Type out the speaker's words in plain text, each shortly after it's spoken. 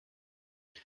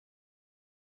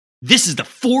This is the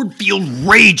Ford Field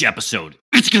Rage episode.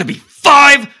 It's going to be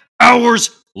 5 hours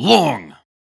long.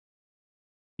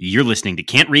 You're listening to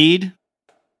Can't Read,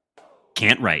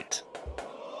 Can't Write.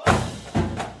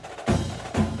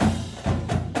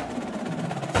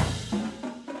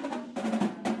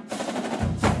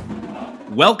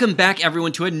 Welcome back,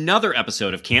 everyone, to another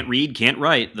episode of Can't Read, Can't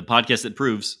Write, the podcast that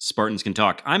proves Spartans can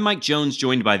talk. I'm Mike Jones,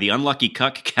 joined by the unlucky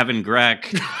cuck, Kevin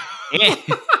Grech.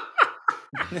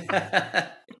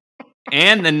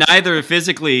 And the neither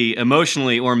physically,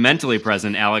 emotionally, or mentally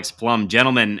present Alex Plum.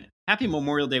 Gentlemen, happy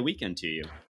Memorial Day weekend to you.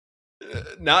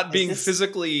 Not being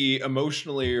physically,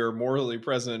 emotionally, or morally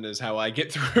present is how I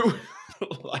get through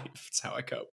life. It's how I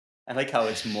cope. I like how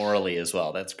it's morally as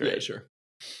well. That's great. Yeah, sure.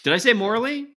 Did I say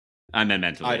morally? I meant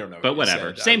mentally. I don't know. But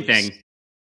whatever. Same thing.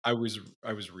 I was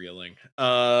reeling.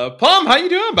 Plum, how you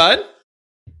doing, bud?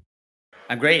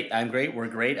 I'm great. We're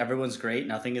great. Everyone's great.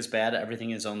 Nothing is bad.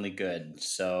 Everything is only good.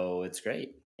 So it's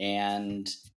great. And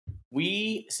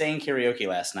we sang karaoke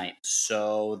last night.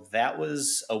 So that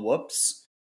was a whoops.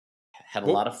 Had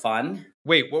a lot of fun.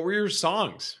 Wait, what were your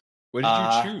songs? What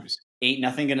did you choose? Ain't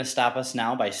Nothing Gonna Stop Us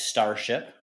Now by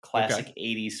Starship. Classic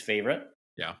 80s favorite.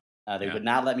 Yeah. They would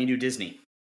not let me do Disney.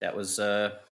 That was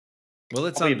well,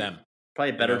 it's on them.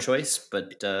 Probably a better choice,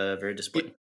 but very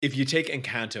disappointing. If you take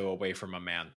Encanto away from a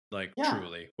man,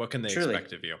 truly, what can they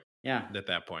expect of you? Yeah. At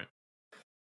that point.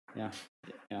 Yeah.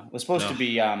 It was supposed to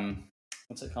be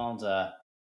what's it called? The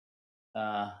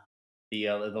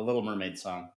Little Mermaid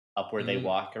song, Up Where They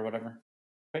Walk or whatever.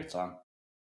 Great song.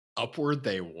 Upward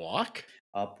They Walk?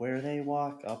 Up where they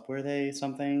walk, up where they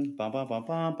something. Bum bum bum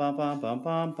bum bum bum bum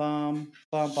bum bum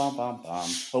bum bum bum bum.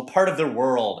 Oh, part of their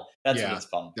world. That's what it's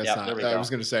called. That's not. There we go. I was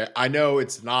going to say, I know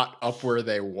it's not Up Where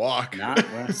They Walk.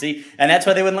 See, and that's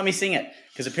why they wouldn't let me sing it,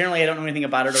 because apparently I don't know anything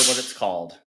about it or what it's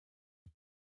called.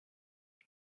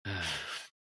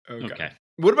 Okay.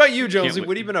 What about you, Jonesy?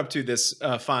 What have you been up to this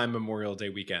fine Memorial Day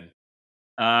weekend?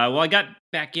 Well, I got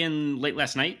back in late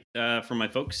last night from my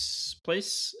folks'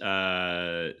 place.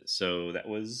 So that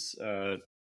was,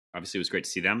 obviously, it was great to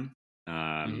see them.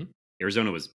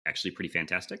 Arizona was actually pretty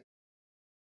fantastic.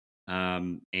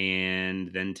 And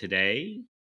then today,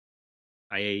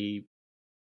 I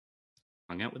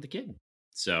hung out with the kid.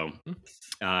 So,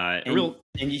 and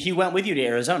he went with you to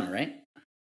Arizona, right?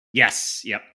 Yes.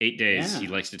 Yep. 8 days. Yeah. He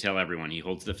likes to tell everyone. He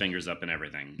holds the fingers up and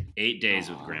everything. 8 days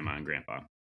with grandma and grandpa.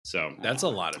 So that's a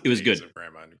lot of. It was good. Of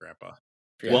grandma and grandpa.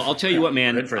 Well, I'll tell you what,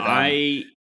 man. I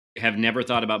have never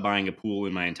thought about buying a pool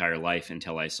in my entire life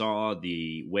until I saw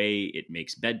the way it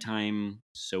makes bedtime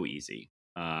so easy.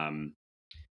 But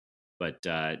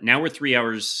now we're 3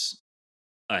 hours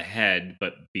ahead,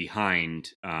 but behind.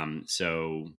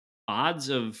 So odds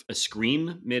of a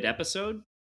scream mid-episode,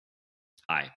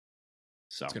 high.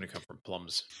 So it's going to come from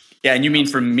Plums. Yeah, and you mean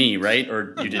from me, right?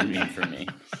 Or you didn't mean from me?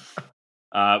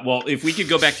 Well, if we could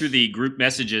go back through the group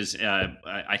messages,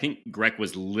 I think Grech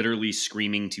was literally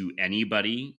screaming to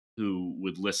anybody who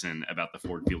would listen about the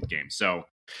Ford Field game. So,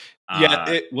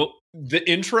 the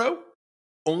intro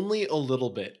only a little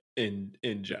bit in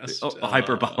jest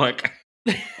hyperbolic,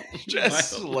 just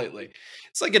slightly.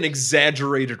 It's like an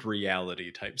exaggerated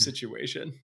reality type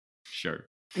situation. Sure.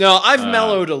 No, I've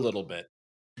mellowed a little bit,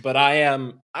 but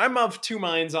I'm of two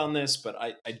minds on this. But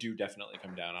I do definitely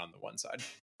come down on the one side.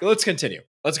 Let's continue.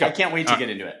 Let's go. I can't wait to get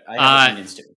into it. I have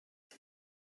opinions too.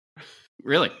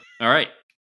 Really? All right.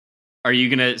 Are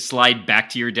you going to slide back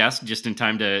to your desk just in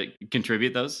time to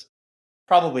contribute those?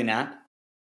 Probably not.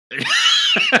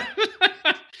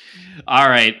 All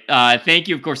right. Thank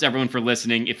you, of course, everyone, for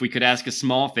listening. If we could ask a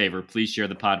small favor, please share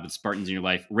the pod with Spartans in your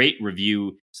life. Rate,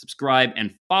 review, subscribe,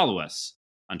 and follow us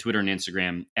on Twitter and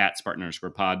Instagram at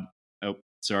Spartan_pod. Oh,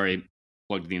 sorry.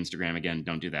 Plugged the Instagram again.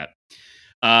 Don't do that.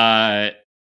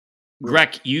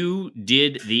 Grech, you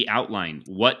did the outline.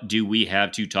 What do we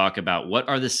have to talk about? What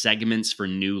are the segments for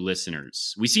new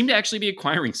listeners? We seem to actually be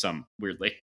acquiring some,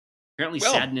 weirdly. Apparently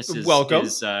sadness is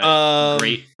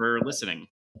great for listening.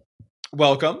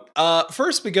 Welcome.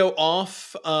 First, we go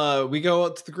off. We go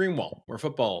out to the Green Wall, where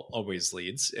football always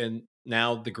leads. And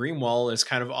now the Green Wall is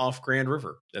kind of off Grand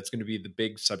River. That's going to be the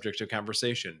big subject of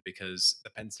conversation because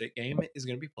the Penn State game is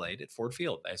going to be played at Ford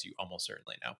Field, as you almost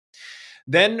certainly know.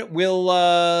 Then we'll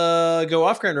go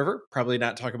off Grand River. Probably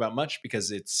not talk about much because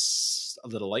it's a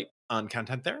little light on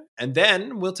content there. And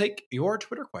then we'll take your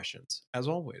Twitter questions, as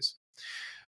always.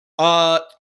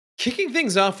 Kicking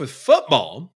things off with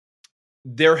football,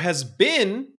 there has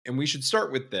been, and we should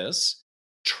start with this,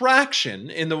 traction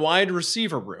in the wide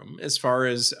receiver room as far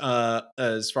as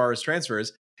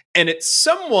transfers, and it's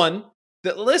someone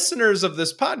that listeners of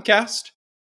this podcast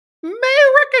may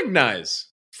recognize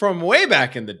from way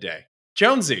back in the day.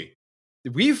 Jonesy,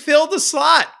 we filled a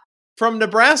slot from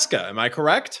Nebraska. Am I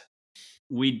correct?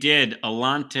 We did.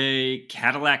 Alante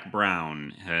Cadillac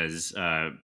Brown has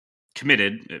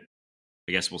committed,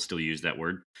 I guess we'll still use that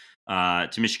word,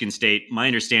 to Michigan State. My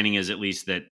understanding is at least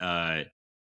that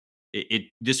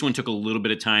this one took a little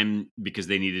bit of time because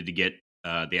they needed to get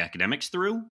the academics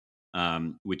through,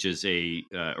 which is a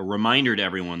reminder to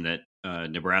everyone that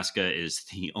Nebraska is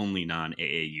the only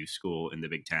non-AAU school in the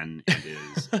Big Ten and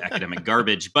is academic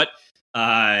garbage. But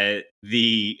so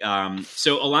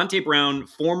Alante Brown,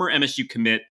 former MSU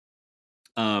commit.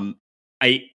 I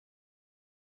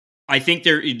think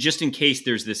there, just in case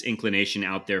there's this inclination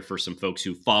out there for some folks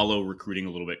who follow recruiting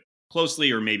a little bit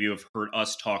closely, or maybe have heard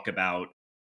us talk about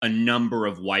a number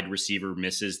of wide receiver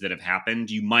misses that have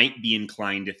happened, you might be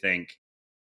inclined to think,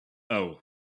 oh,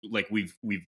 like we've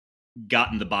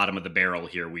gotten the bottom of the barrel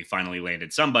here. We finally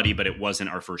landed somebody, but it wasn't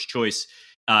our first choice.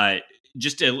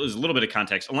 Just as a little bit of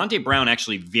context, Alante Brown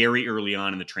actually very early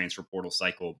on in the transfer portal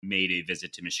cycle made a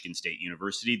visit to Michigan State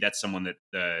University. That's someone that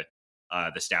the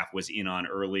staff was in on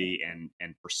early and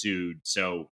pursued.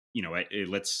 So,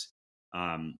 let's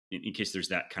in case there's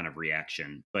that kind of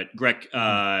reaction. But Greg,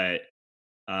 can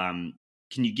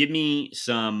you give me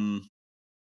some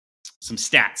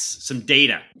stats, some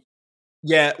data?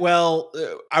 Yeah, well,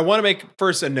 I want to make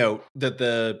first a note that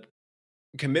the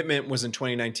commitment was in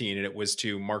 2019 and it was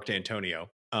to Mark D'Antonio.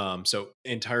 So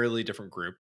entirely different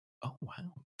group. Oh,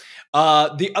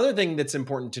 wow. The other thing that's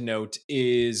important to note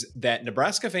is that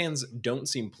Nebraska fans don't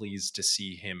seem pleased to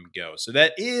see him go. So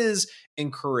that is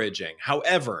encouraging.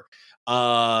 However,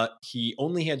 he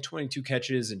only had 22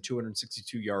 catches and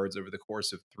 262 yards over the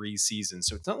course of 3 seasons.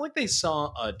 So it's not like they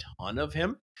saw a ton of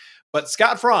him. But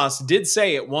Scott Frost did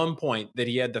say at one point that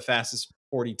he had the fastest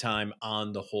 40 time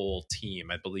on the whole team.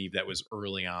 I believe that was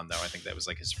early on, though. I think that was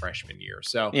like his freshman year.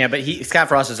 So yeah, but Scott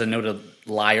Frost is a noted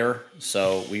liar,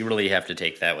 so we really have to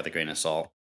take that with a grain of salt.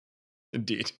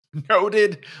 Indeed.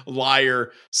 Noted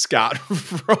liar Scott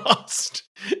Frost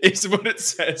is what it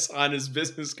says on his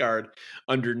business card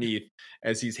underneath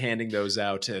as he's handing those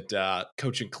out at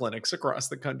coaching clinics across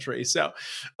the country. So,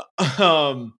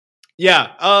 I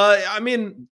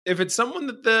mean, if it's someone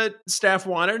that the staff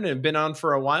wanted and had been on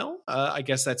for a while, I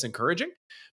guess that's encouraging.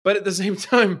 But at the same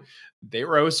time, they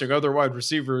were hosting other wide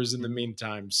receivers in the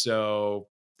meantime. So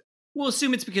we'll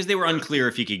assume it's because they were unclear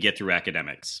if he could get through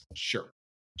academics. Sure.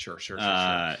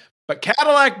 But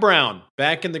Cadillac Brown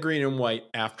back in the green and white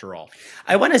after all.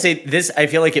 I want to say this. I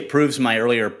feel like it proves my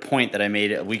earlier point that I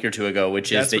made a week or two ago,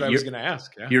 which is that I was going to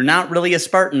ask. Yeah. You're not really a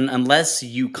Spartan unless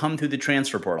you come through the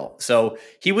transfer portal. So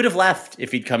he would have left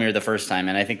if he'd come here the first time.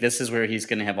 And I think this is where he's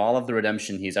going to have all of the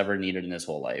redemption he's ever needed in his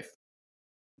whole life.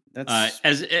 That's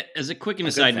as a quick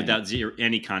aside without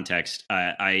any context,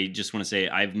 I just want to say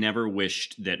I've never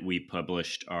wished that we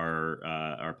published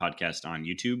our podcast on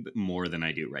YouTube more than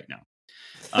I do right now.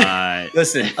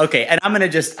 Listen, okay, and I'm going to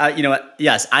just, you know what?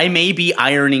 Yes, I may be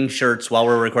ironing shirts while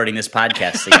we're recording this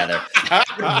podcast together.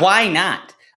 Why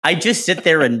not? I just sit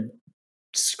there and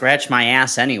scratch my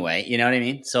ass anyway. You know what I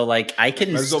mean? So like I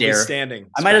can stare. Standing.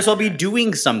 I might as well be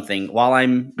doing something while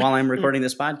I'm recording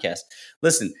this podcast.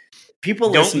 Listen,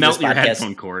 people don't listen melt to this your podcast,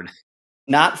 headphone cord.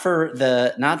 Not for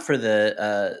the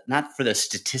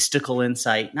statistical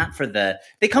insight.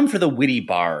 They come for the witty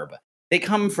barb. They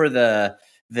come for the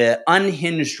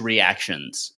unhinged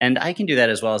reactions, and I can do that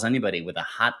as well as anybody with a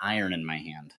hot iron in my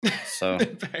hand. So,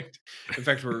 in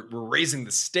fact, we're raising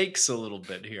the stakes a little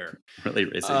bit here. Really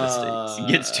raising the stakes.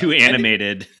 It gets too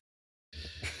animated.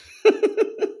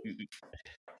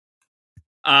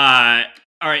 All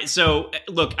right. So,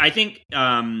 look, I think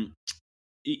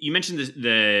you mentioned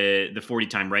the 40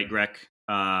 time, right, Greg?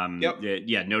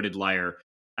 Yep. Noted liar.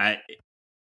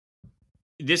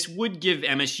 This would give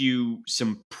MSU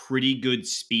some pretty good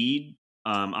speed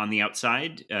on the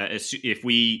outside. If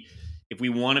we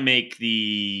want to make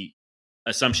the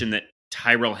assumption that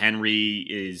Tyrell Henry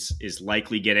is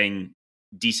likely getting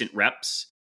decent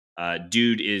reps,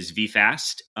 dude is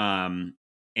V-fast, and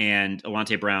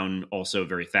Alante Brown also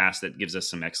very fast. That gives us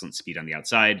some excellent speed on the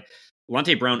outside.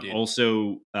 Alante Brown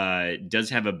also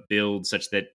does have a build such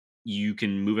that you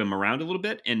can move him around a little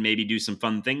bit and maybe do some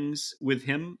fun things with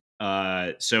him.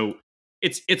 So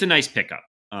it's a nice pickup.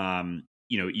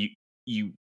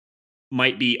 You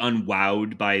might be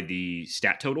unwowed by the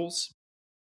stat totals,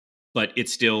 but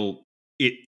it's still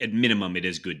at minimum it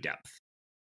is good depth.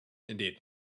 Indeed.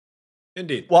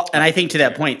 Well, and I think to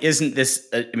that point, isn't this?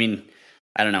 I mean,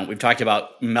 I don't know. We've talked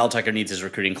about Mel Tucker needs his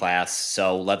recruiting class,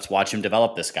 so let's watch him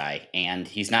develop this guy. And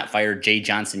he's not fired Jay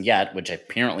Johnson yet, which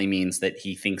apparently means that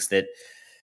he thinks that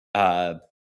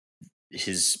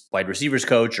his wide receivers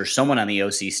coach or someone on the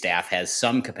OC staff has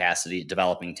some capacity at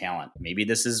developing talent. Maybe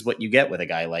this is what you get with a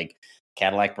guy like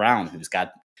Cadillac Brown, who's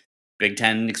got Big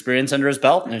Ten experience under his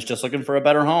belt and is just looking for a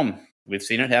better home. We've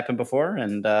seen it happen before,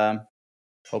 and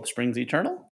hope springs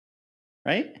eternal,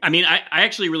 right? I mean, I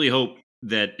actually really hope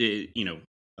that,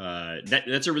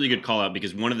 that's a really good call out,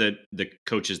 because one of the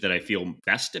coaches that I feel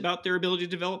best about their ability to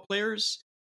develop players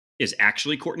is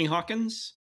actually Courtney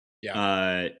Hawkins.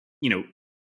 Yeah.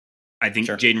 I think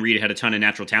Jaden Reed had a ton of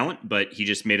natural talent, but he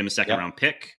just made him a second round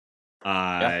pick.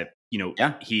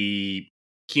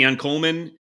 Keon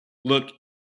Coleman, look,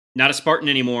 not a Spartan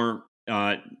anymore.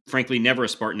 Frankly, never a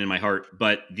Spartan in my heart.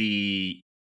 But the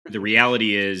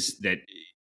reality is that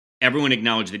everyone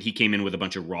acknowledged that he came in with a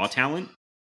bunch of raw talent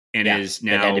and is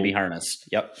now had to be harnessed.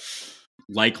 Yep.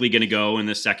 Likely going to go in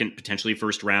the second, potentially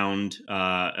first round.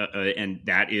 And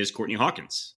that is Courtney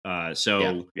Hawkins.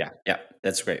 Yeah,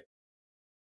 that's great.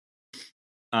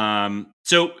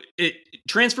 So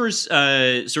transfers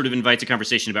sort of invites a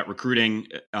conversation about recruiting.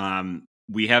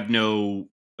 We have no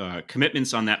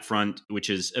commitments on that front, which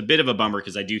is a bit of a bummer,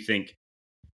 because I do think at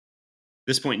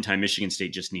this point in time, Michigan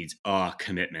State just needs a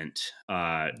commitment,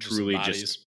 truly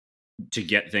just to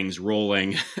get things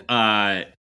rolling. The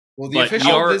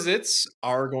official visits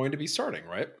are going to be starting,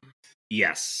 right?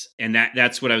 Yes, and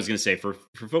that's what I was going to say. For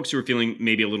folks who are feeling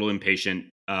maybe a little impatient,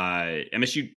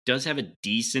 MSU does have a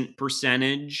decent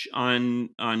percentage on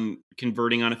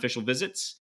converting on official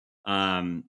visits,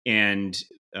 and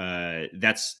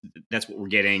that's what we're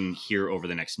getting here over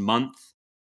the next month.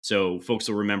 So folks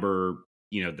will remember,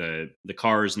 the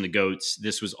cars and the goats.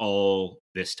 This was all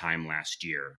this time last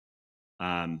year.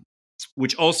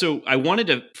 Which also, I wanted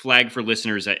to flag for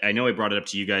listeners. I know I brought it up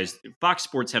to you guys. Fox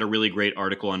Sports had a really great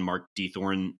article on Mark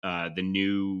Dethorne, the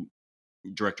new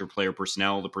director of player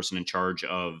personnel, the person in charge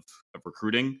of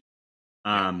recruiting.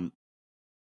 And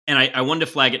I wanted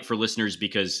to flag it for listeners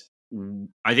because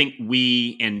I think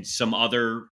we and some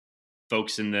other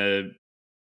folks in the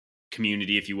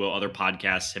community, if you will, other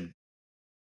podcasts have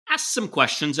asked some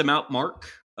questions about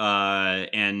Mark.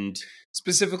 And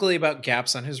specifically about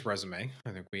gaps on his resume.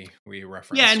 I think we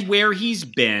referenced. Yeah, and where he's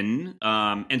been.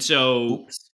 And so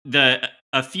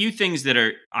a few things that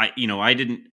are, I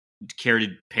didn't care to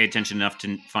pay attention enough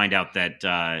to find out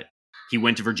that he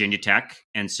went to Virginia Tech,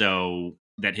 and so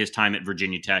that his time at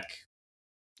Virginia Tech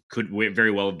could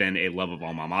very well have been a love of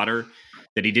alma mater,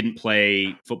 that he didn't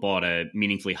play football at a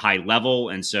meaningfully high level,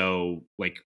 and so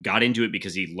got into it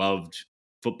because he loved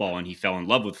football and he fell in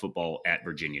love with football at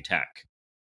Virginia Tech.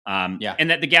 And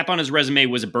that the gap on his resume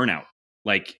was a burnout.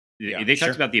 They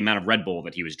talked about the amount of Red Bull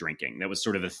that he was drinking. That was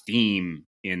sort of a theme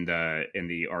in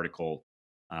the article.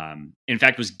 In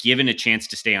fact, was given a chance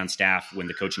to stay on staff when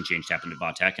the coaching change happened at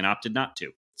Vatech and opted not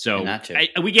to. So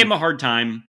we gave him a hard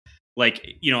time. I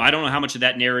don't know how much of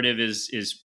that narrative is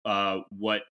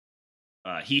what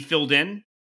he filled in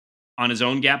on his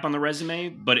own gap on the resume,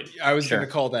 but I was going to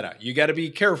call that out. You got to be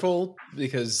careful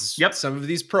because some of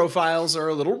these profiles are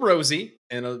a little rosy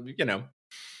and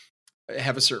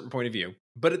have a certain point of view.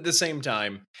 But at the same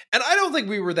time, and I don't think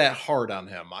we were that hard on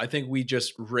him. I think we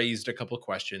just raised a couple of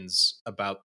questions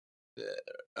about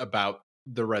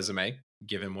the resume,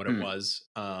 given what it was.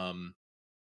 It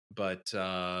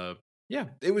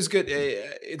was good.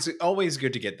 It's always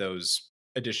good to get those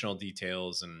additional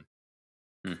details and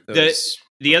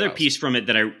the other piece from it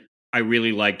that I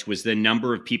really liked was the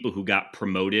number of people who got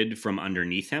promoted from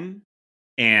underneath him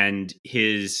and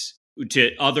his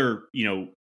to other,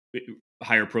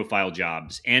 higher profile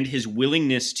jobs, and his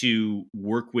willingness to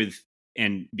work with,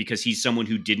 and because he's someone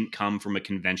who didn't come from a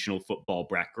conventional football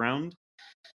background,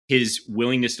 his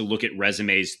willingness to look at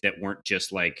resumes that weren't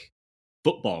just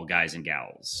football guys and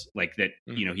gals, that,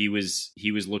 he was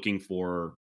looking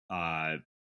for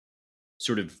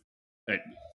sort of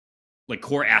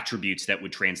core attributes that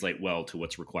would translate well to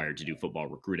what's required to do football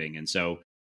recruiting. And so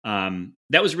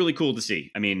that was really cool to see.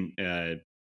 I mean,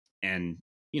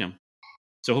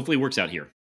 so hopefully it works out here,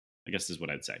 I guess is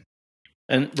what I'd say.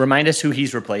 And remind us who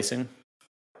he's replacing.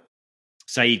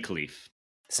 Saeed Khalif.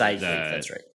 Khalif,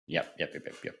 that's right. Yep.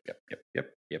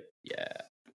 Yeah.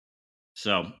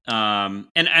 So, and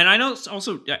I know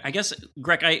also, I guess,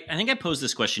 Greg, I think I posed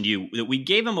this question to you, that we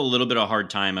gave him a little bit of a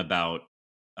hard time about,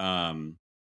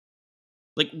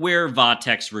 where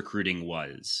Vatech's recruiting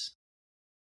was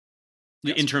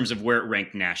in terms of where it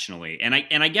ranked nationally. And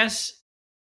I guess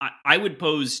I would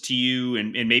pose to you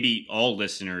and maybe all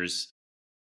listeners,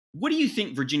 what do you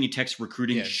think Virginia Tech's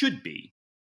recruiting should be?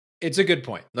 It's a good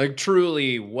point.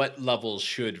 Truly, what level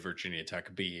should Virginia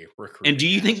Tech be recruiting? And do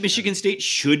you think Michigan State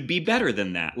should be better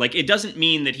than that? It doesn't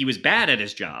mean that he was bad at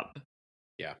his job.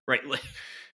 Right.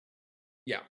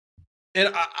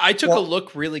 And I took a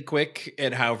look really quick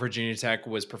at how Virginia Tech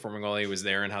was performing while he was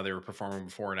there and how they were performing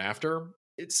before and after.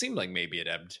 It seemed like maybe it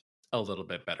ebbed a little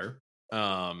bit better.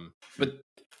 But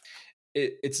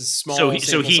it's a small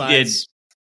sample size.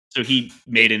 So he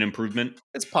made an improvement?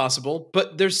 It's possible,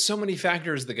 but there's so many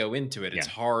factors that go into it. Yeah. It's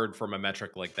hard from a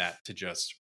metric like that to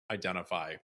just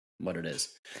identify what it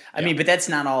is. I mean, but that's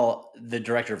not all the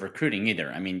director of recruiting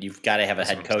either. I mean, you've got to have a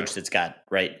head coach that's got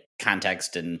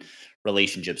context and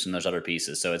relationships and those other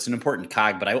pieces. So it's an important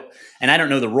cog, but I don't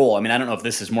know the role. I mean, I don't know if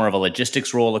this is more of a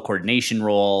logistics role, a coordination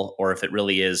role, or if it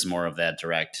really is more of that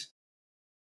direct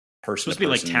person to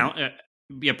person. It's supposed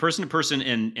to be like person to person.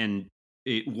 And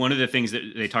one of the things that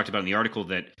they talked about in the article,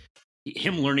 that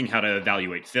him learning how to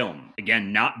evaluate film,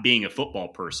 again, not being a football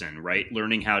person, right?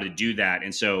 Learning how to do that.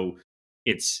 And so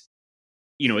it's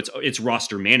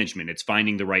roster management. It's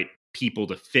finding the right people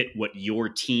to fit what your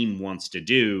team wants to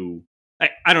do.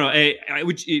 I don't know. I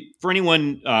would, for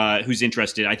anyone who's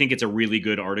interested, I think it's a really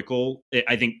good article.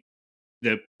 I think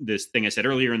this thing I said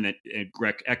earlier and that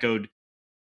Greg echoed,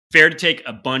 fair to take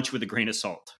a bunch with a grain of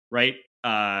salt, right?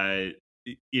 It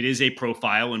is a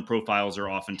profile, and profiles are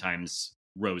oftentimes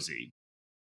rosy,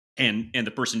 and the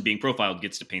person being profiled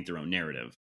gets to paint their own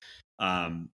narrative.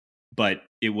 But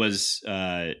it was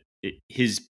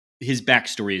his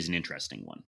backstory is an interesting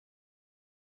one.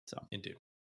 So indeed.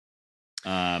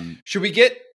 Should we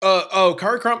get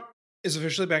Kari Crump is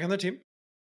officially back on the team?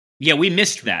 Yeah, we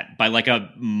missed that by like a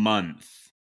month.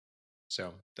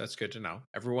 So that's good to know.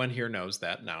 Everyone here knows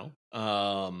that now.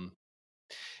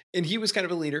 And he was kind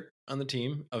of a leader on the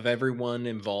team of everyone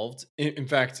involved. In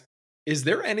fact, is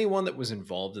there anyone that was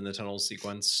involved in the tunnel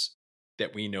sequence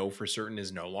that we know for certain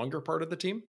is no longer part of the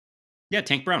team? Yeah,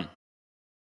 Tank Brown.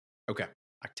 Okay,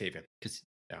 Octavian.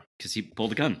 Because he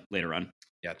pulled a gun later on.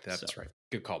 Yeah, that's right.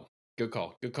 Good call. Good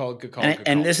call.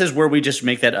 And this is where we just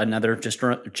make that another just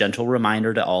gentle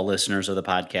reminder to all listeners of the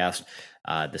podcast.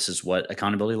 This is what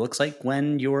accountability looks like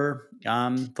when your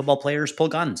football players pull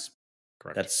guns.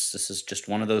 Correct. This is just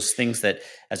one of those things that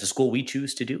as a school we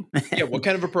choose to do. Yeah. What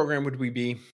kind of a program would we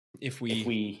be if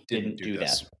we didn't do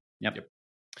this? That?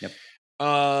 Yep.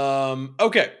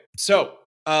 Okay. So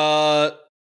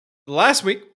last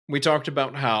week we talked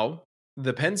about how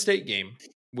the Penn State game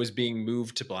was being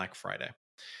moved to Black Friday.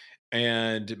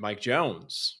 And Mike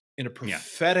Jones, in a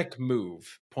prophetic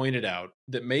move, pointed out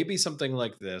that maybe something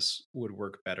like this would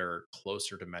work better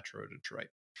closer to Metro Detroit.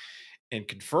 And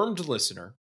confirmed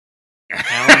listener,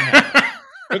 Alan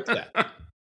took that.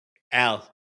 Al,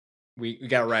 we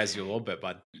got to rise you a little bit,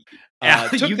 bud. Al,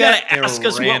 you got to ask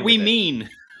us what we mean.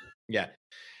 Yeah.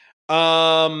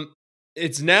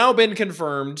 It's now been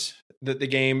confirmed that the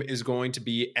game is going to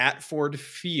be at Ford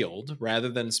Field rather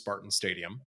than Spartan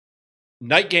Stadium.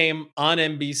 Night game on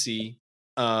NBC.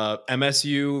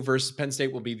 MSU versus Penn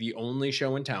State will be the only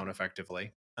show in town,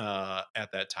 effectively,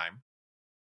 at that time.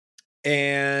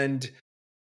 And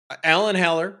Alan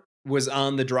Haller was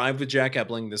on the Drive with Jack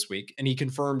Ebling this week, and he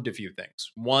confirmed a few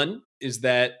things. One is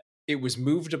that it was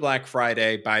moved to Black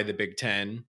Friday by the Big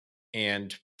Ten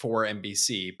and for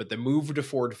NBC, but the move to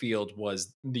Ford Field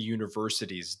was the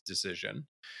university's decision.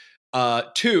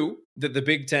 Two, that the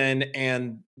Big Ten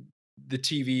and the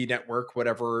TV network,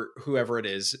 whoever it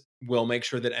is, will make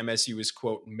sure that MSU is,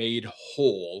 quote, made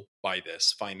whole by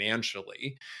this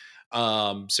financially.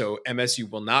 So MSU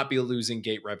will not be losing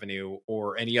gate revenue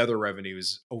or any other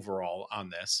revenues overall on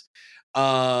this.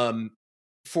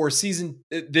 For season,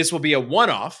 this will be a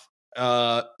one-off.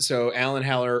 So Alan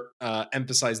Haller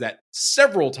emphasized that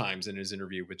several times in his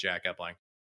interview with Jack Ebling,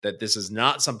 that this is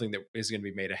not something that is going to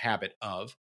be made a habit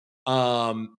of.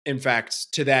 In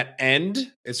fact, to that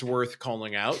end, it's worth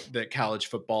calling out that college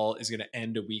football is going to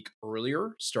end a week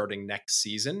earlier starting next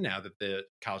season, now that the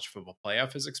college football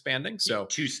playoff is expanding. So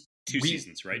two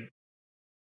seasons, right?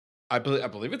 I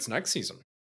believe it's next season.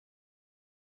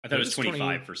 I thought it was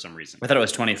 25 for some reason. I thought it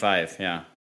was 25. Yeah.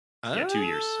 Yeah, 2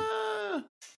 years.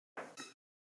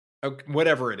 Okay,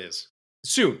 whatever it is.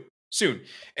 Soon.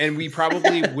 And we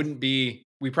probably wouldn't be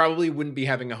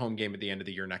having a home game at the end of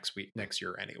the year next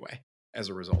year anyway, as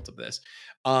a result of this.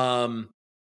 And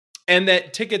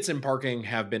that tickets and parking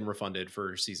have been refunded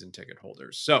for season ticket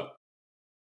holders. So,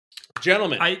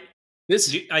 gentlemen,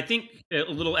 I think a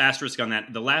little asterisk on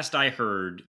that. The last I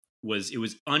heard was it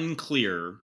was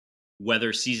unclear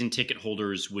whether season ticket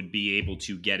holders would be able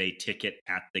to get a ticket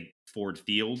at the Ford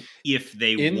Field if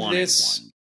they wanted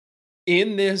one.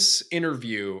 In this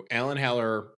interview, Alan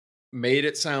Haller made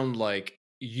it sound like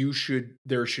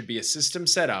there should be a system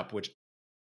set up, which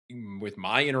with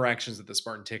my interactions at the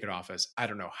Spartan ticket office, I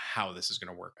don't know how this is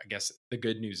going to work. I guess the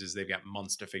good news is they've got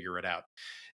months to figure it out.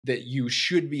 That you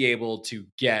should be able to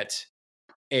get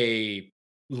a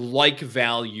like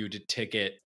valued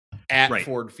ticket at Right.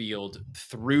 Ford Field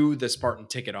through the Spartan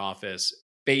ticket office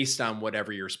based on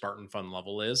whatever your Spartan fund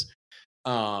level is.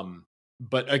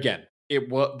 But again,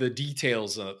 the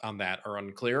details on that are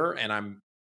unclear, and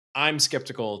I'm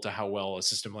skeptical to how well a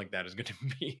system like that is going to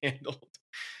be handled.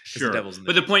 Sure.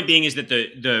 But the point being is that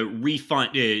the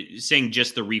refund, saying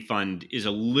just the refund is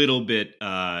a little bit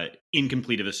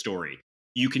incomplete of a story.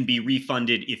 You can be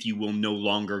refunded if you will no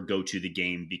longer go to the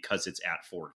game because it's at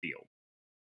Ford Field.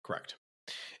 Correct.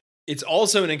 It's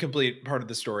also an incomplete part of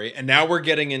the story. And now we're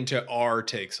getting into our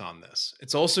takes on this.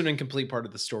 It's also an incomplete part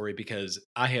of the story because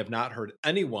I have not heard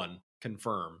anyone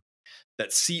confirm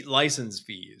that seat license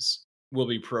fees will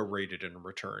be prorated and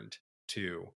returned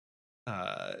to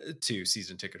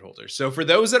season ticket holders. So for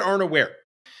those that aren't aware,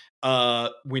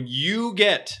 when you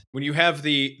have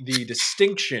the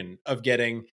distinction of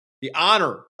getting the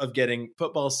honor of getting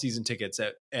football season tickets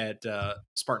at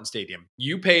Spartan Stadium,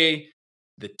 you pay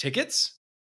the tickets,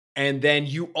 and then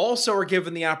you also are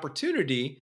given the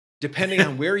opportunity, depending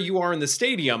on where you are in the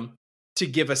stadium, to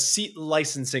give a seat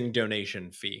licensing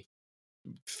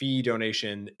fee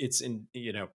donation. It's in,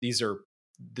 these are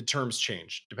the terms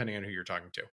change depending on who you're talking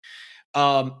to.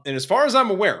 And as far as I'm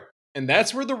aware, and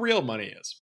that's where the real money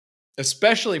is,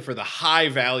 especially for the high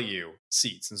value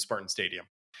seats in Spartan Stadium.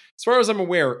 As far as I'm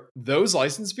aware, those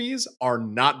license fees are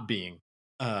not being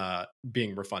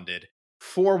refunded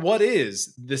for what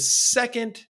is the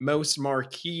second most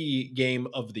marquee game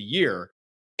of the year,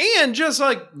 and just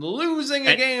like losing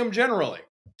a game generally.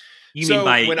 You mean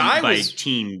by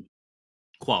team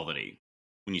quality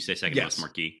when you say second most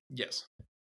marquee? Yes.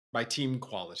 By team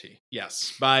quality.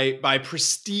 Yes. By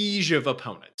prestige of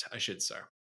opponent, I should say.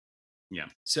 Yeah.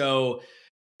 So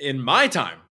in my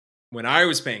time, when I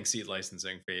was paying seat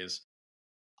licensing fees,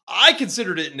 I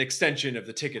considered it an extension of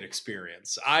the ticket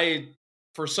experience.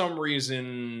 For some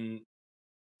reason,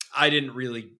 I didn't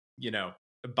really,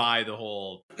 buy the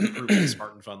whole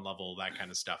Spartan fund level, that kind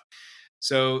of stuff.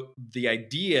 So the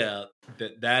idea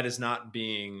that is not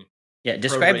being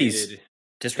describe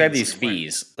these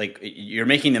fees. Like, you're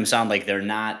making them sound like they're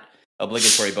not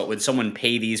obligatory, but would someone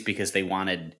pay these because they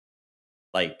wanted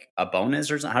like a bonus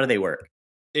or something? How do they work?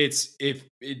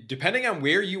 Depending on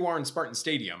where you are in Spartan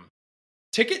Stadium,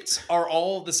 tickets are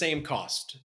all the same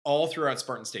cost all throughout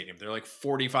Spartan Stadium. They're like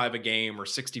 $45 a game or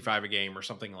 $65 a game or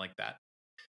something like that.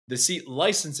 The seat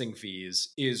licensing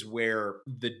fees is where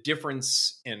the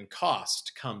difference in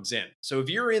cost comes in. So if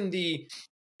you're in the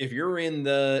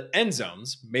end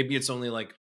zones, maybe it's only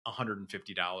like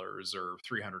 $150 or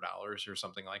 $300 or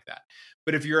something like that.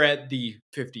 But if you're at the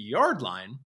 50-yard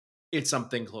line, it's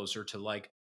something closer to like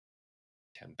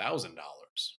 $10,000.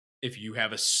 If you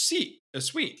have a suite,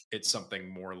 it's something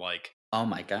more like, oh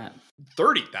my God,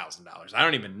 $30,000. I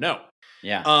don't even know.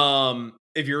 Yeah.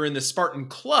 If you're in the Spartan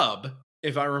Club,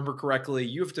 if I remember correctly,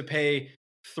 you have to pay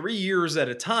 3 years at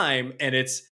a time, and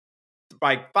it's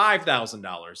like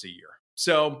 $5,000 a year.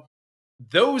 So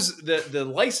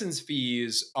the license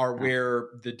fees are where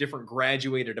the different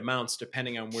graduated amounts,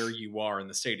 depending on where you are in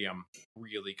the stadium,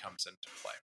 really comes into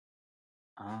play.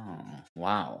 Oh,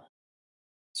 wow.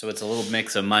 So it's a little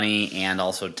mix of money and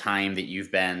also time that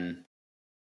you've been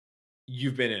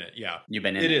in it. Yeah, you've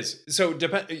been in it. It is. So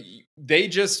they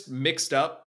just mixed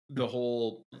up the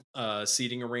whole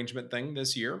seating arrangement thing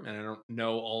this year, and I don't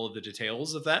know all of the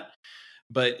details of that,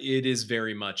 but it is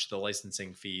very much the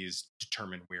licensing fees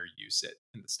determine where you sit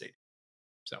in the stadium.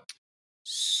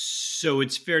 So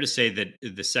it's fair to say that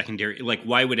the secondary, like,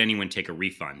 why would anyone take a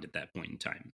refund at that point in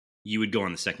time? You would go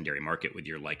on the secondary market with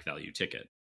your like value ticket.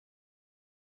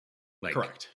 Like,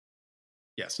 correct.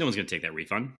 Yes. No one's going to take that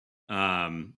refund.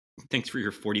 Thanks for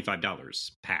your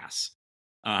 $45 pass.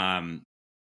 Because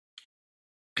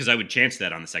I would chance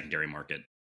that on the secondary market.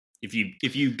 If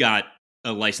you got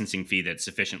a licensing fee that's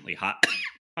sufficiently high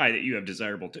that you have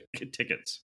desirable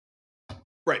tickets.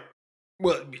 Right.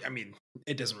 Well, I mean,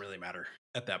 it doesn't really matter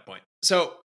at that point.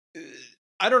 So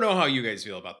I don't know how you guys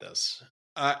feel about this.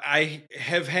 I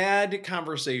have had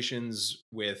conversations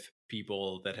with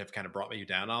people that have kind of brought me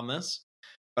down on this,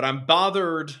 but I'm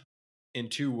bothered in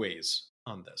two ways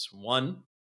on this. One,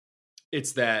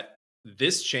 it's that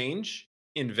this change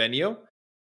in venue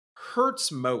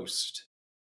hurts most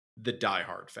the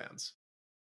diehard fans.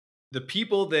 The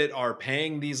people that are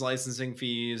paying these licensing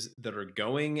fees, that are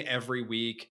going every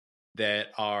week, that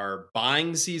are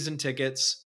buying season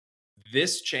tickets,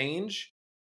 this change,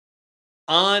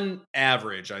 on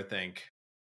average, I think,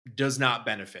 does not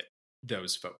benefit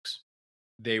those folks.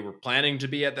 They were planning to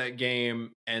be at that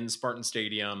game in Spartan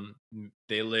Stadium.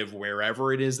 They live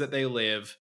wherever it is that they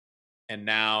live. And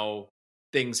now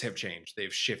things have changed.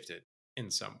 They've shifted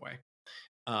in some way.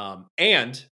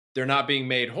 And they're not being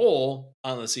made whole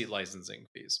on the seat licensing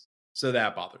fees. So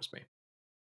that bothers me.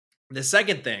 The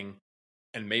second thing,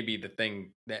 and maybe the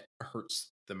thing that hurts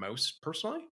the most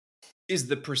personally, is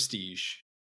the prestige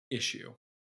issue.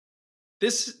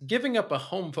 This giving up a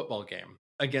home football game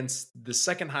against the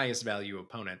second highest value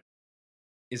opponent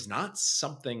is not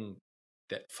something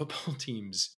that football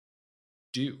teams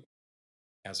do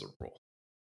as a rule.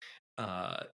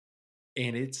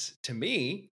 And it's, to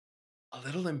me, a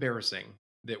little embarrassing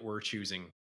that we're choosing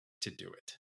to do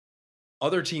it.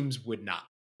 Other teams would not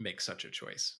make such a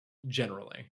choice,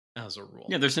 generally, as a rule.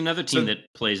 Yeah, there's another team that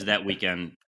plays that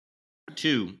weekend,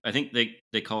 too. I think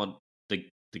they call it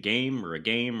the game or a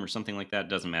game or something like that.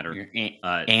 Doesn't matter. Game,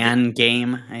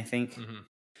 I think.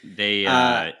 Mm-hmm.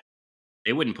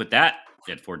 They wouldn't put that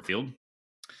at Ford Field.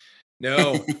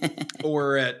 No.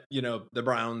 Or at, the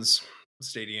Browns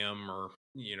Stadium, or,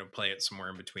 play it somewhere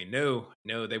in between. No,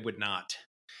 they would not.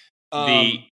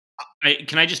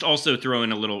 Can I just also throw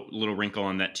in a little wrinkle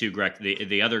on that too, Greg?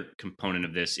 The other component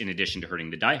of this, in addition to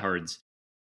hurting the diehards,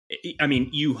 I mean,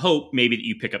 you hope maybe that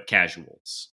you pick up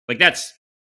casuals. Like that's,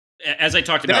 as I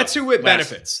talked about, that's who it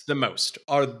benefits the most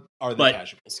are the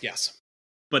casuals. Yes,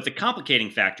 but the complicating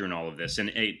factor in all of this,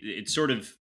 and it sort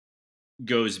of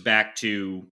goes back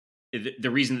to the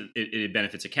reason it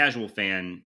benefits a casual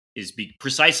fan is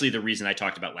precisely the reason I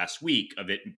talked about last week of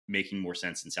it making more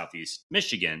sense in Southeast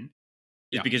Michigan.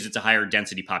 Is because it's a higher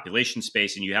density population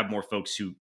space, and you have more folks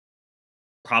who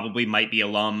probably might be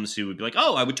alums who would be like,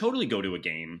 "Oh, I would totally go to a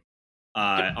game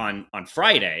on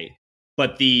Friday."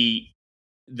 But the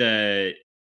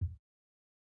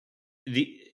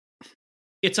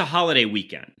it's a holiday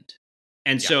weekend,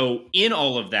 and so in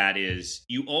all of that is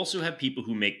you also have people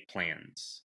who make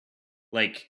plans,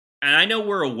 like, and I know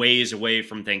we're a ways away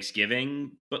from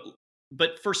Thanksgiving,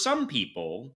 but for some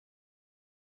people,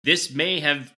 this may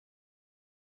have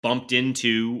bumped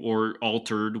into or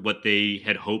altered what they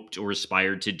had hoped or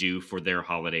aspired to do for their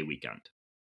holiday weekend.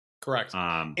 Correct.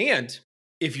 And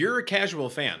if you're a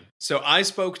casual fan, so I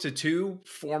spoke to two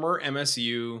former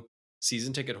MSU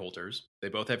season ticket holders. They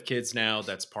both have kids now.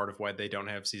 That's part of why they don't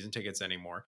have season tickets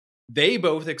anymore. They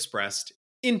both expressed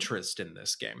interest in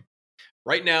this game.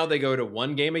 Right now, they go to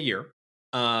one game a year,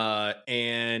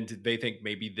 and they think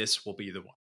maybe this will be the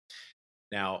one.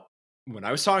 Now, when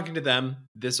I was talking to them,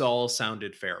 this all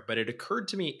sounded fair, but it occurred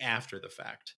to me after the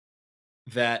fact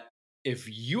that if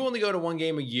you only go to one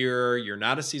game a year, you're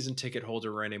not a season ticket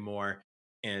holder anymore,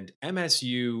 and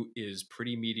MSU is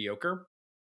pretty mediocre,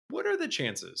 what are the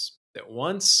chances that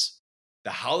once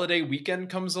the holiday weekend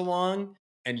comes along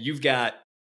and you've got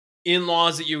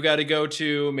in-laws that you've got to go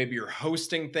to, maybe you're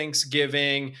hosting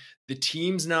Thanksgiving, the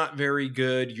team's not very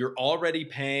good, you're already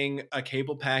paying a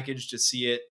cable package to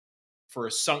see it for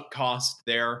a sunk cost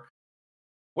there,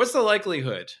 what's the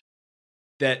likelihood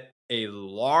that a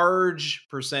large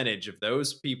percentage of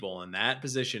those people in that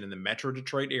position in the Metro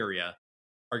Detroit area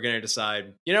are going to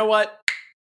decide, you know what,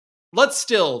 let's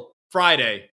still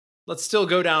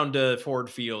go down to Ford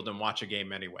Field and watch a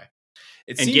game anyway?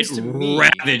 It and seems get to me,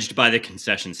 ravaged by the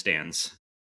concession stands.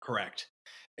 Correct.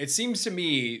 It seems to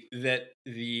me that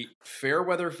the fair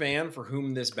weather fan for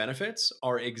whom this benefits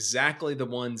are exactly the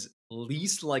ones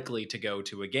least likely to go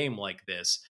to a game like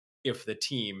this if the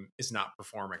team is not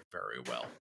performing very well,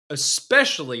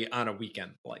 especially on a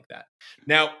weekend like that.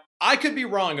 Now, I could be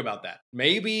wrong about that.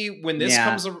 Maybe when this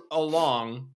comes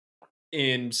along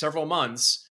in several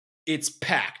months, it's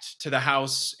packed to the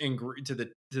house to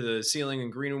the ceiling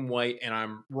in green and white, and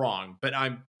I'm wrong. But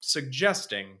I'm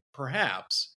suggesting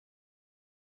perhaps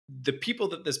the people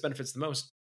that this benefits the most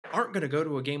aren't going to go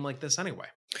to a game like this anyway.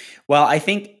 Well, I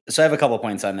think so. I have a couple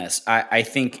points on this. I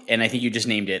think you just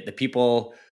named it. The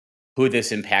people who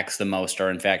this impacts the most are,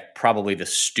 in fact, probably the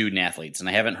student athletes, and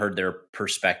I haven't heard their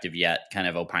perspective yet, kind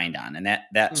of opined on. And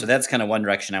so that's kind of one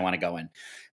direction I want to go in.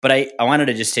 But I wanted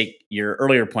to just take your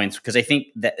earlier points because I think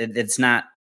that it's not.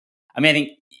 I mean, I think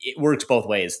it works both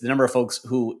ways. The number of folks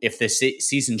who, if the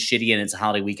season's shitty and it's a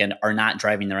holiday weekend, are not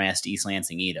driving their ass to East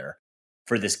Lansing either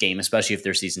for this game, especially if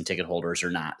they're season ticket holders or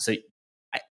not. So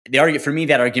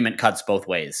that argument cuts both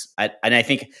ways. And I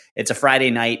think it's a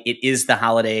Friday night. It is the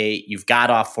holiday. You've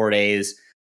got off 4 days.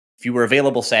 If you were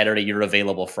available Saturday, you're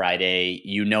available Friday.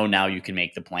 Now you can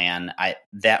make the plan.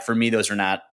 For me, those are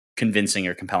not convincing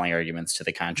or compelling arguments to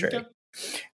the contrary. Okay.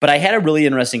 But I had a really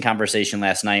interesting conversation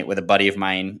last night with a buddy of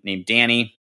mine named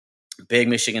Danny, big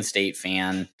Michigan State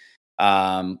fan.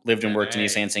 Lived and worked in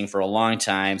East Lansing for a long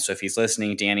time. So if he's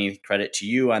listening, Danny, credit to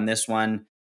you on this one.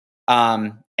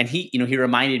 And he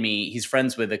reminded me, he's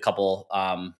friends with a couple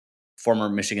former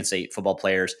Michigan State football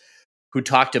players who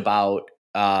talked about,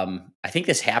 I think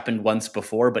this happened once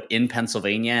before, but in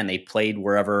Pennsylvania, and they played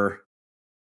wherever.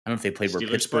 I don't know if they played where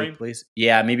Pittsburgh plays.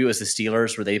 Yeah, maybe it was the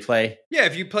Steelers where they play. Yeah,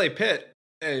 if you play Pitt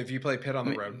on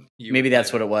the road, maybe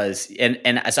that's what it was.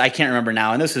 And so I can't remember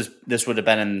now. And this would have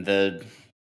been in the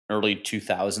early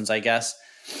 2000s, I guess.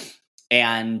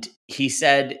 And he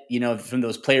said, from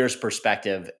those players'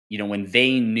 perspective, when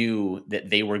they knew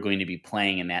that they were going to be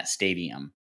playing in that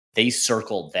stadium, they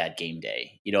circled that game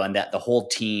day, and that the whole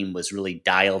team was really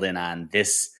dialed in on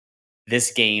this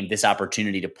game, this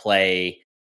opportunity to play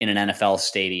in an NFL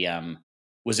stadium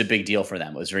was a big deal for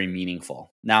them. It was very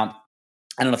meaningful. Now,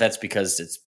 I don't know if that's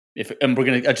because and we're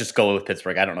going to just go with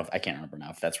Pittsburgh. I don't know I can't remember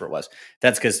now if that's where it was.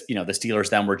 That's because, the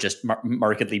Steelers then were just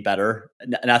markedly better.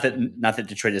 Not that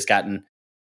Detroit has gotten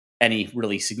any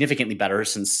really significantly better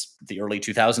since the early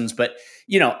 2000s, but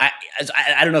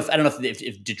I don't know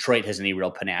if Detroit has any real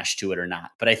panache to it or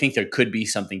not, but I think there could be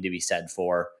something to be said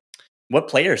for what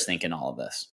players think in all of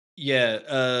this.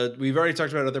 Yeah, we've already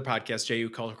talked about other podcasts. J.U.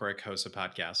 Kulkarek hosts a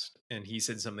podcast, and he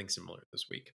said something similar this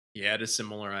week. He had a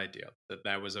similar idea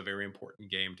that was a very important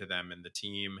game to them and the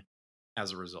team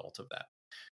as a result of that.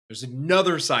 There's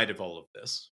another side of all of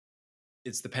this.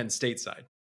 It's the Penn State side.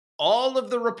 All of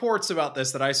the reports about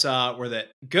this that I saw were that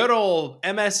good old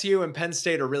MSU and Penn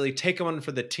State are really taking one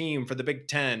for the team for the Big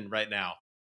Ten right now.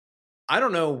 I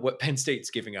don't know what Penn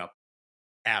State's giving up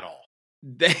at all.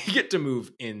 They get to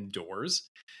move indoors.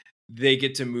 They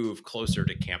get to move closer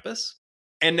to campus.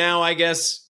 And now I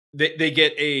guess they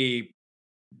get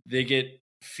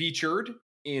featured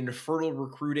in fertile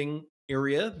recruiting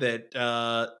area that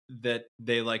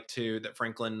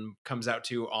Franklin comes out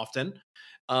to often.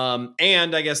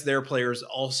 And I guess their players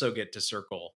also get to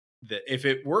circle that if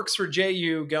it works for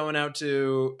JU going out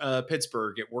to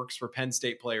Pittsburgh, it works for Penn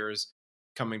State players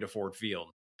coming to Ford Field.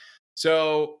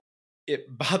 So it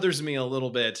bothers me a little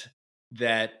bit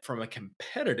that from a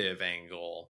competitive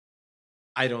angle,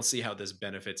 I don't see how this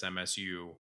benefits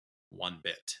MSU one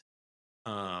bit.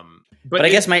 But I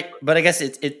guess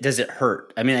it does it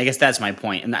hurt? I mean, I guess that's my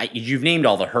point. And you've named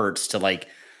all the hurts to like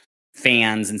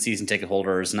fans and season ticket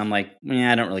holders, and I'm like,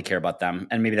 I don't really care about them.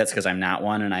 And maybe that's because I'm not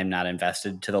one and I'm not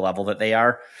invested to the level that they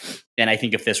are. And I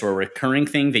think if this were a recurring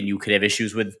thing, then you could have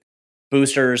issues with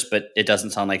boosters, but it doesn't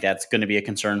sound like that's going to be a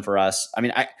concern for us. I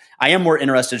mean, I am more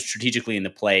interested strategically in the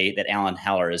play that Alan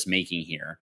Heller is making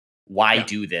here. Why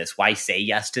do this? Why say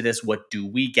yes to this? What do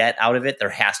we get out of it? There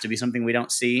has to be something we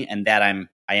don't see, and that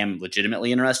I am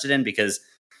legitimately interested in, because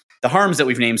the harms that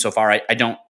we've named so far, I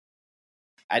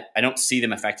don't see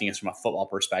them affecting us from a football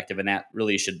perspective, and that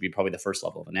really should be probably the first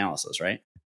level of analysis, right?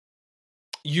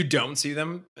 You don't see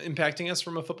them impacting us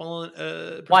from a football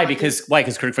perspective? Why? Because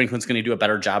Kirk Franklin's going to do a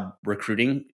better job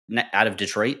recruiting out of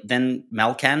Detroit than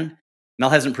Mel can. Mel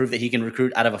hasn't proved that he can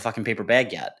recruit out of a fucking paper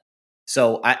bag yet.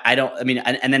 So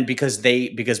because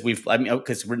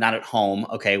we're not at home.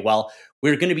 Okay, well,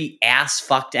 we're going to be ass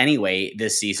fucked anyway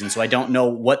this season. So I don't know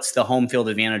what's the home field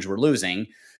advantage we're losing.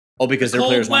 Oh, because their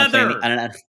players want to play.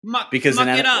 Because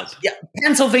muck it up. Yeah,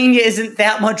 Pennsylvania isn't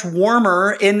that much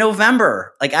warmer in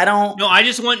November. Like I don't. No, I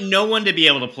just want no one to be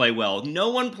able to play well. No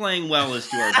one playing well is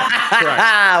to our benefit. Correct.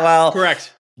 Well,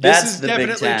 correct. This is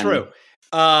definitely true.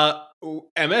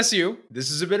 MSU, this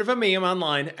is a bit of a meme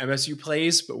online. MSU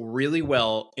plays really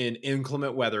well in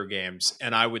inclement weather games,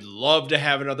 and I would love to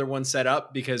have another one set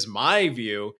up because my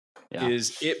view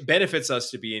is it benefits us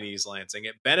to be in East Lansing.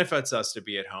 It benefits us to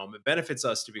be at home. It benefits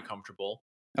us to be comfortable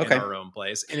in our own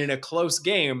place. And in a close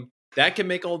game, that can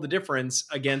make all the difference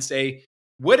against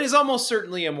what is almost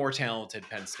certainly a more talented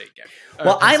Penn State game.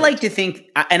 Well, I like to think,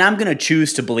 and I'm going to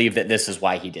choose to believe that this is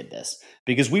why he did this,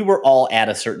 because we were all at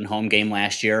a certain home game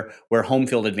last year where home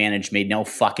field advantage made no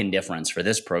fucking difference for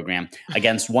this program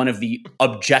against one of the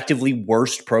objectively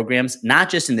worst programs, not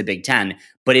just in the Big Ten,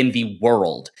 but in the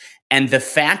world. And the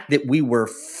fact that we were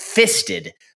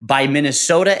fisted by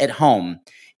Minnesota at home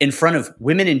in front of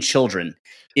women and children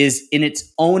is in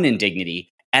its own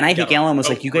indignity. And I think Alan was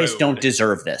like, you guys don't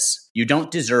deserve this. You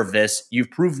don't deserve this.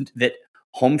 You've proved that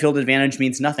home field advantage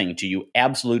means nothing to you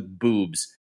absolute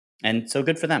boobs. And so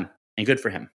good for them and good for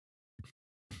him.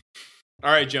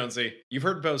 All right, Jonesy, you've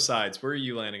heard both sides. Where are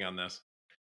you landing on this?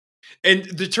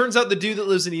 And it turns out the dude that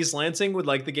lives in East Lansing would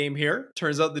like the game here.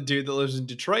 Turns out the dude that lives in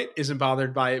Detroit isn't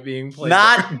bothered by it being played.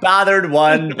 Not bothered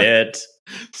one bit.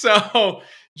 So,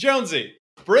 Jonesy,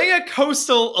 bring a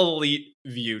coastal elite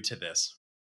view to this.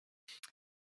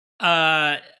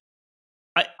 I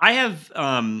have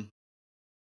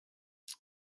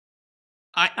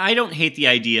I don't hate the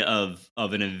idea of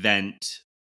an event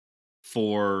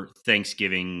for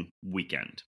Thanksgiving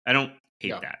weekend. I don't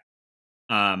hate that.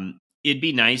 It'd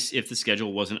be nice if the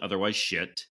schedule wasn't otherwise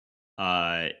shit.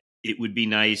 It would be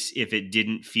nice if it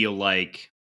didn't feel like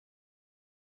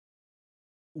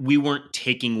we weren't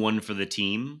taking one for the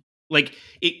team. Like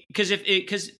it, because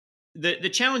the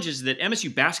challenge is that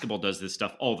MSU basketball does this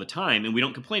stuff all the time, and we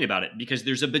don't complain about it because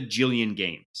there's a bajillion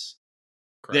games.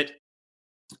 Correct. That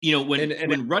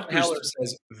when Rutgers Haller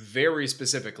says very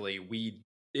specifically,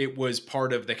 it was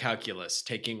part of the calculus,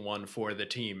 taking one for the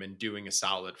team and doing a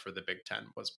solid for the Big Ten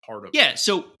was part of it.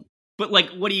 So, but like,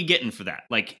 what are you getting for that?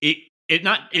 Like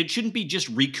it shouldn't be just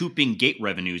recouping gate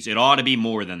revenues. It ought to be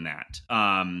more than that.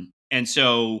 And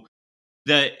so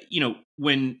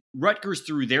when Rutgers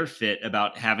threw their fit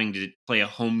about having to play a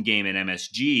home game at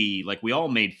MSG, like we all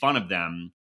made fun of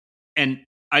them. And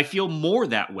I feel more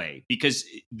that way because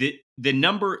the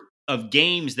number of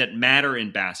games that matter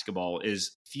in basketball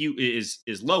is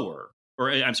lower,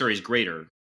 or I'm sorry, is greater.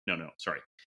 No, sorry.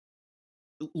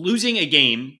 Losing a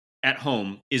game at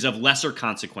home is of lesser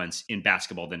consequence in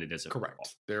basketball than it is at correct.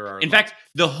 Football. There are, in fact,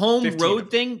 the home road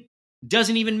thing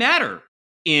doesn't even matter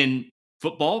in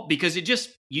football because you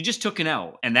just took an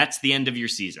L, and that's the end of your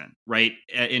season, right?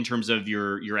 In terms of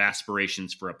your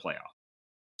aspirations for a playoff.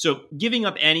 So giving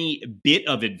up any bit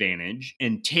of advantage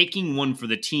and taking one for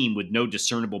the team with no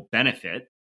discernible benefit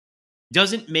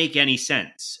doesn't make any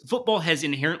sense. Football has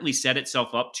inherently set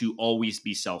itself up to always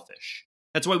be selfish.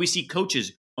 That's why we see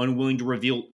coaches unwilling to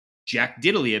reveal jack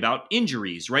diddly about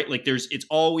injuries, right? Like it's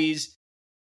always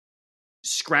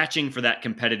scratching for that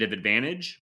competitive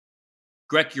advantage.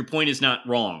 Greg, your point is not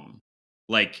wrong.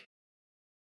 Like,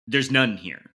 there's none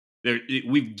here.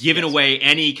 We've given away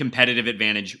any competitive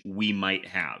advantage we might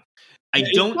have. I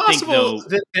don't think, though,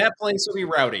 that place will be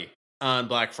rowdy on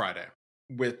Black Friday,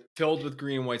 filled with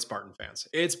green and white Spartan fans.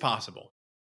 It's possible.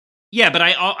 Yeah, but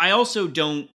I also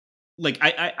don't like.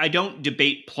 I don't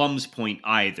debate Plum's point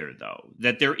either, though.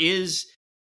 That there is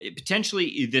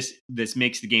potentially this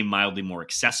makes the game mildly more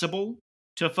accessible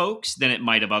to folks than it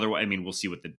might have otherwise. I mean, we'll see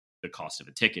what the cost of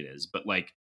a ticket is, but like.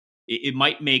 It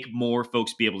might make more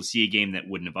folks be able to see a game that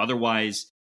wouldn't have otherwise.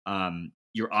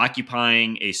 You're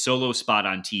occupying a solo spot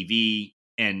on TV,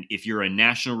 and if you're a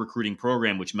national recruiting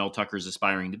program, which Mel Tucker is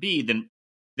aspiring to be,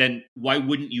 then why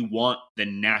wouldn't you want the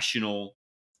national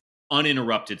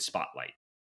uninterrupted spotlight?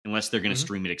 Unless they're going to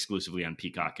stream it exclusively on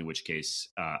Peacock, in which case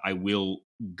I will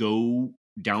go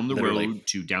down the road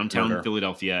to downtown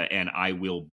Philadelphia, and I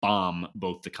will bomb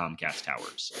both the Comcast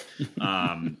towers.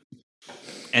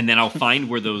 And then I'll find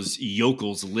where those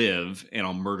yokels live, and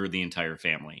I'll murder the entire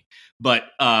family. But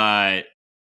I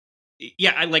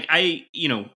hate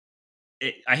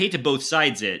to both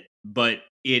sides it, but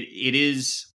it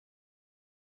is.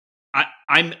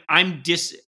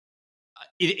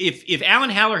 If Alan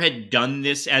Haller had done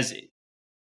this if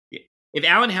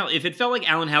it felt like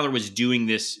Alan Haller was doing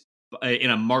this in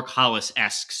a Mark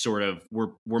Hollis-esque sort of,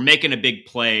 we're making a big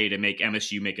play to make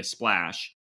MSU make a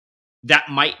splash. That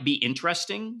might be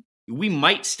interesting. We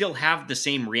might still have the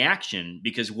same reaction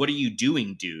because what are you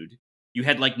doing, dude? You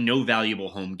had like no valuable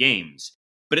home games,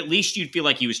 but at least you'd feel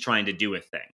like he was trying to do a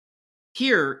thing.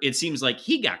 Here, it seems like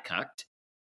he got cucked,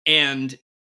 and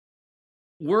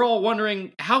we're all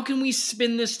wondering, how can we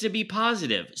spin this to be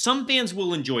positive? Some fans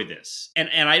will enjoy this, and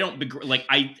I don't like.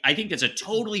 I think that's a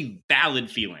totally valid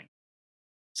feeling.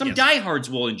 Some diehards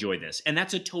will enjoy this, and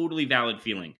that's a totally valid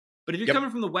feeling. But if you're coming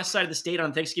from the west side of the state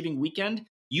on Thanksgiving weekend,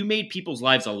 you made people's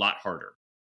lives a lot harder.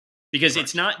 Because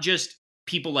it's not just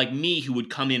people like me who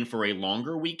would come in for a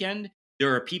longer weekend.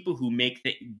 There are people who make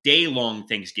day-long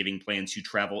Thanksgiving plans who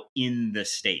travel in the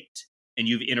state. And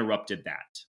you've interrupted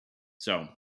that. So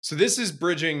this is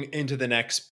bridging into the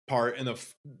next part. And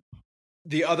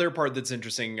the other part that's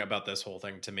interesting about this whole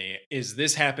thing to me is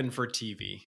this happened for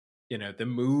TV. You know, the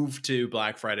move to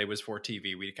Black Friday was for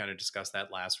TV. We kind of discussed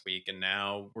that last week, and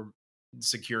now we're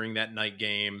securing that night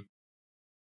game.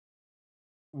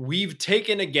 We've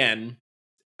taken, again,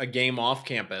 a game off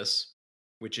campus,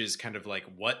 which is kind of like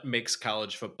what makes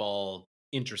college football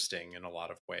interesting in a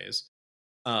lot of ways.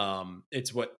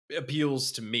 It's what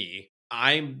appeals to me.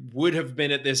 I would have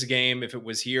been at this game if it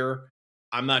was here.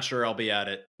 I'm not sure I'll be at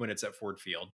it when it's at Ford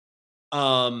Field.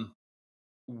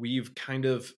 We've kind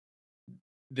of...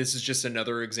 This is just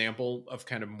another example of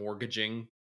kind of mortgaging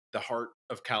the heart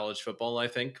of college football, I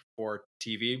think, for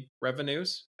TV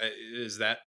revenues. Is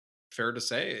that fair to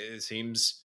say? It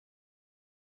seems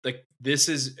like this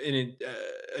is a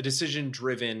decision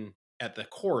driven at the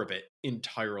core of it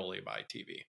entirely by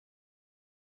TV.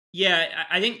 Yeah,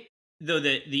 I think, though,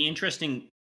 the interesting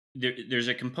there's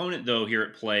a component though here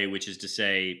at play, which is to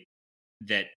say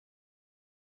that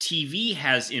TV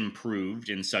has improved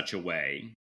in such a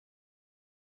way,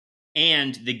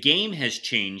 and the game has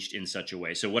changed in such a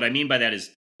way. So what I mean by that is,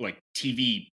 like,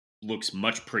 TV looks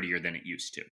much prettier than it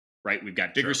used to, right? We've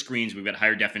got bigger screens, we've got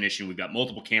higher definition, we've got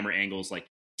multiple camera angles. Like,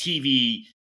 TV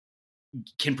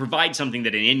can provide something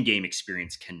that an in-game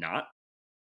experience cannot.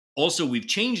 Also, we've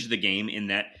changed the game in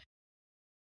that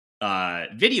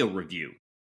video review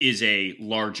is a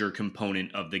larger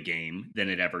component of the game than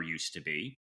it ever used to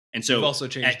be. And so we've also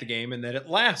changed the game in that it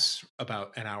lasts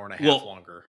about an hour and a half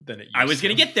longer than it used to. I was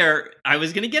going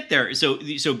to get there.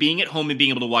 So being at home and being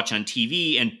able to watch on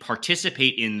TV and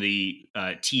participate in the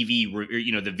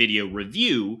the video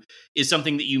review is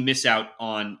something that you miss out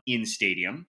on in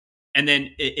stadium. And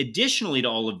then additionally to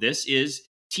all of this is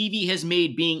TV has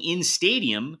made being in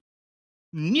stadium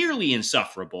nearly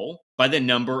insufferable by the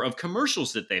number of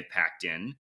commercials that they've packed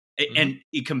in. Mm-hmm. And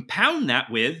you compound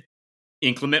that with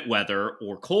inclement weather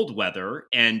or cold weather,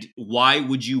 and why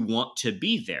would you want to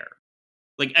be there?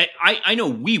 Like, I know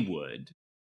we would,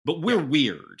 but we're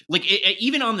weird. Like,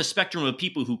 even on the spectrum of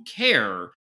people who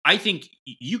care, I think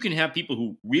you can have people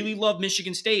who really love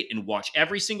Michigan State and watch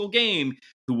every single game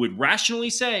who would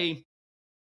rationally say,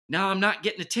 no, I'm not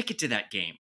getting a ticket to that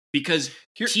game because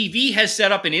TV has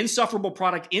set up an insufferable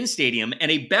product in stadium and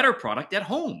a better product at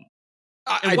home.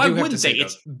 And why wouldn't they?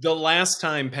 The last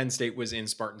time Penn State was in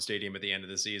Spartan Stadium at the end of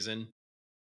the season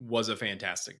was a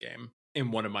fantastic game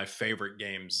and one of my favorite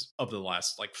games of the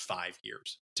last 5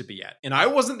 years to be at. And I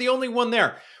wasn't the only one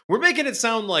there. We're making it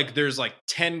sound like there's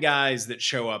 10 guys that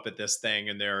show up at this thing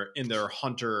and they're in their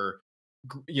Hunter,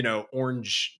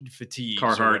 orange fatigues or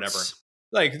whatever.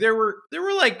 Like there were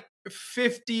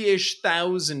 50-ish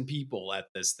thousand people at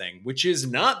this thing, which is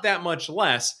not that much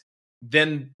less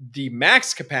than the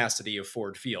max capacity of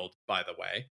Ford Field, by the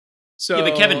way. So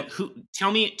yeah, but Kevin,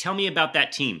 tell me about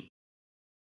that team.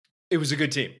 It was a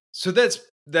good team. So that's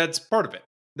part of it.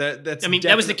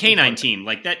 That was the K9 team.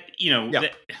 Like that,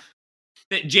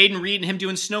 that Jaden Reed and him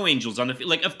doing snow angels on the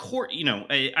field. Like, of course,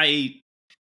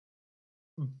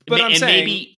 But I'm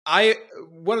saying,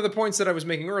 one of the points that I was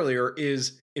making earlier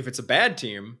is if it's a bad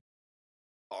team,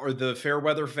 are the fair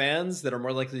weather fans that are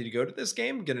more likely to go to this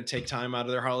game going to take time out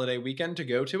of their holiday weekend to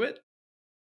go to it?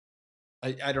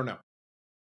 I don't know.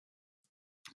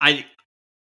 I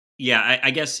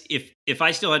guess if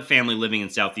I still had family living in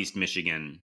Southeast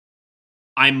Michigan,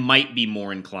 I might be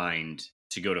more inclined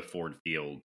to go to Ford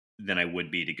Field than I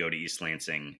would be to go to East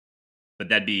Lansing. But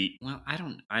that'd be, well, I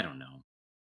don't know.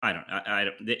 I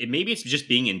don't. Maybe it's just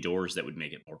being indoors that would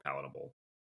make it more palatable.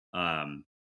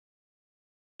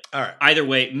 All right. Either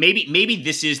way, maybe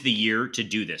this is the year to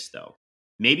do this, though.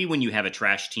 Maybe when you have a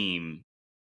trash team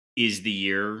is the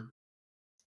year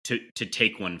to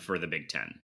take one for the Big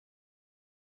Ten.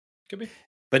 Could be.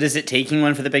 But is it taking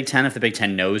one for the Big Ten if the Big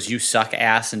Ten knows you suck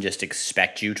ass and just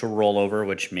expect you to roll over,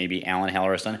 which maybe Alan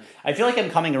Haller has done? I feel like I'm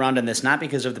coming around on this not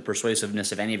because of the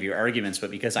persuasiveness of any of your arguments,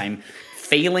 but because I'm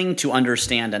failing to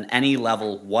understand on any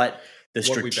level what the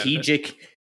strategic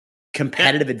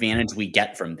competitive advantage we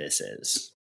get from this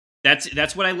is.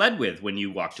 That's what I led with when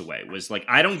you walked away. Was like,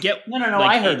 I don't get. No.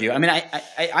 I heard you. I mean,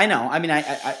 I know. I mean,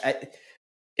 I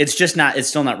it's just not. It's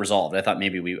still not resolved. I thought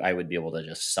maybe I would be able to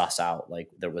just suss out like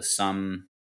there was some.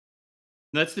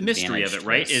 That's the mystery of it,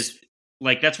 right? Is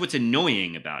like that's what's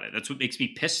annoying about it. That's what makes me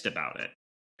pissed about it.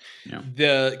 Yeah.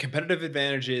 The competitive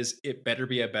advantage is it better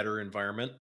be a better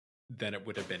environment than it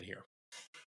would have been here.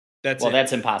 That's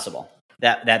impossible.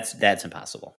 That's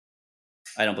impossible.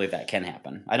 I don't believe that can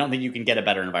happen. I don't think you can get a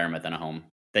better environment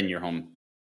than your home.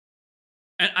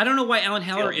 And I don't know why Alan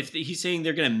Haller, if he's saying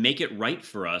they're going to make it right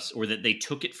for us or that they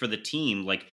took it for the team,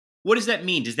 like, what does that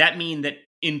mean? Does that mean that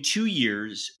in 2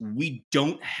 years, we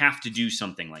don't have to do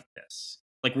something like this?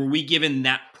 Like, were we given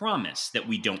that promise that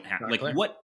we don't have? Like,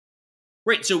 what?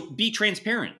 Right. So be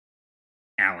transparent,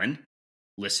 Alan,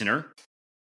 listener,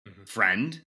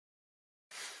 friend.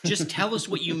 Just tell us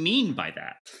what you mean by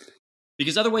that.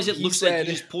 Because otherwise it looks like you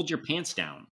just pulled your pants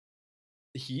down.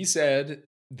 He said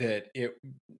that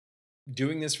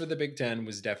doing this for the Big Ten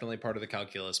was definitely part of the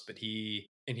calculus, but he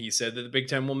said that the Big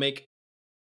Ten will make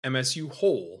MSU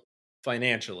whole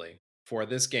financially for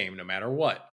this game, no matter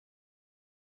what.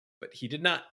 But he did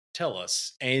not tell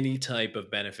us any type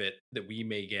of benefit that we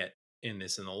may get in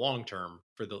this in the long term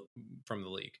from the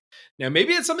league. Now,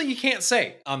 maybe it's something you can't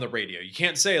say on the radio. You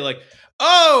can't say like,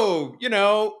 oh,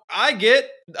 I get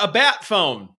a bat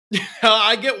phone.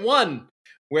 I get one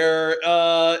where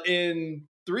in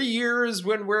 3 years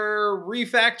when we're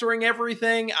refactoring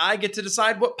everything, I get to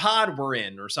decide what pod we're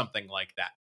in or something like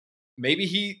that. maybe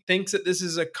he thinks that this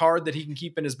is a card that he can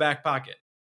keep in his back pocket.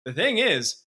 The thing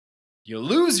is, you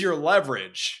lose your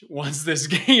leverage once this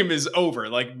game is over.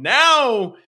 Like,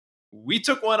 now we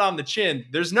took one on the chin.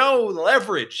 There's no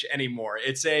leverage anymore.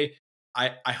 It's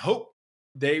I hope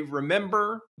they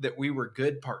remember that we were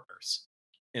good partners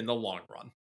in the long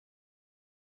run.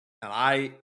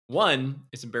 And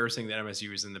it's embarrassing that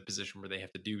MSU is in the position where they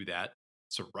have to do that.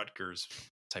 It's a Rutgers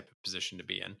type of position to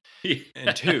be in.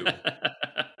 And two,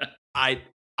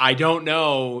 I don't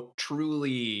know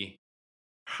truly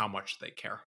how much they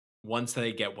care once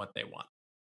they get what they want.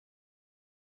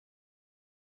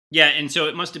 Yeah, and so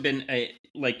it must have been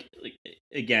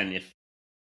again,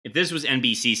 if this was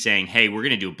NBC saying, "Hey, we're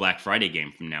going to do a Black Friday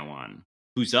game from now on.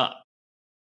 Who's up?"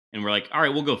 And we're like, "All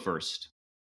right, we'll go first.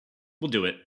 We'll do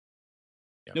it.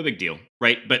 Yeah. No big deal,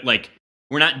 right?" But like,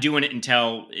 we're not doing it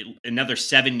until another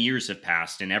 7 years have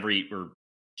passed, and at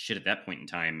that point in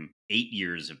time, 8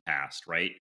 years have passed,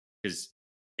 right? Because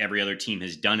every other team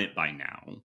has done it by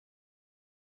now.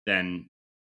 Then,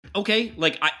 okay,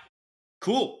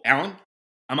 cool, Alan,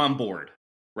 I'm on board,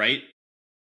 right?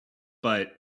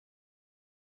 But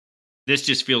this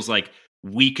just feels like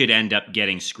we could end up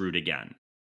getting screwed again.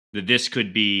 That this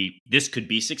could be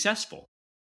successful.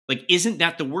 Like, isn't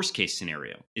that the worst case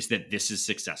scenario? Is that this is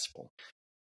successful?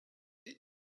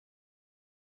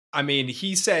 I mean,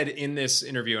 he said in this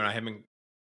interview, and I haven't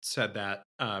said that,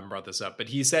 brought this up, but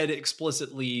he said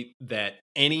explicitly that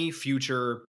any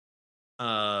future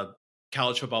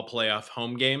college football playoff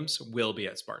home games will be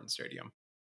at Spartan Stadium.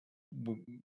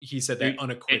 He said that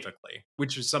unequivocally,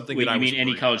 which is something that I was. You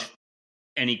mean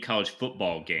any college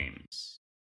football games?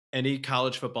 Any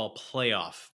college football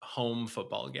playoff home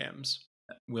football games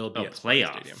will be at playoff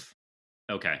Spartan Stadium.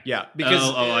 Okay, yeah, because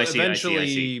I see,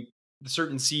 eventually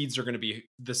certain seeds are going to be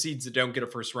the seeds that don't get a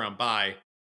first round bye.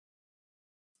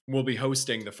 Will be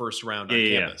hosting the first round on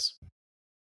campus.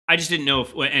 I just didn't know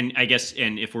if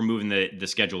we're moving the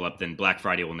schedule up, then Black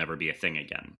Friday will never be a thing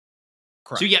again.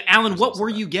 Correct. So yeah, Alan, what were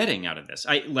you getting out of this?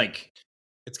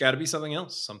 It's got to be something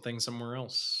else, something somewhere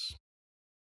else,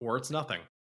 or it's nothing,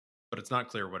 but it's not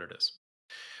clear what it is.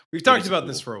 We've talked about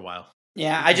this for a while.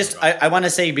 Yeah, I want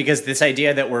to say, because this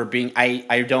idea that we're being,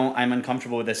 I'm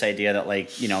uncomfortable with this idea that,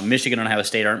 like, you know, Michigan and Ohio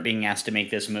State aren't being asked to make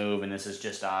this move, and this is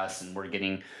just us, and we're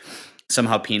getting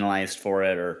somehow penalized for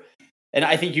it, and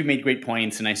I think you made great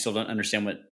points, and I still don't understand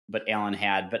what Alan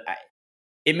had, but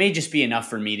it may just be enough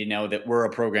for me to know that we're a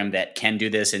program that can do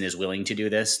this and is willing to do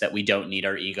this, that we don't need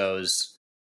our egos.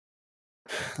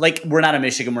 Like, we're not a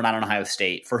Michigan, we're not an Ohio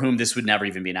State, for whom this would never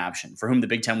even be an option, for whom the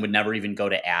Big Ten would never even go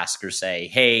to ask or say,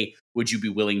 hey, would you be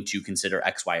willing to consider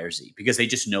X, Y, or Z? Because they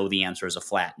just know the answer is a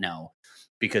flat no,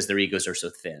 because their egos are so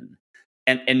thin.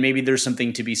 And maybe there's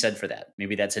something to be said for that.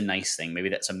 Maybe that's a nice thing. Maybe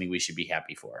that's something we should be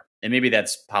happy for. And maybe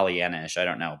that's Pollyanna-ish, I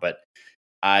don't know. But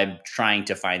I'm trying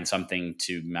to find something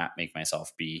to not make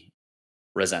myself be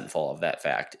resentful of that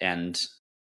fact. And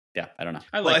yeah, I don't know.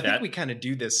 I think we kind of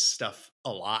do this stuff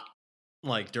a lot.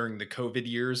 Like, during the COVID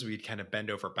years, we'd kind of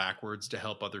bend over backwards to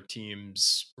help other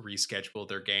teams reschedule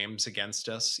their games against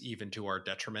us, even to our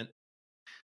detriment.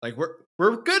 Like,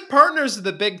 we're good partners of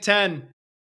the Big Ten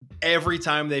every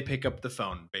time they pick up the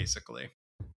phone, basically.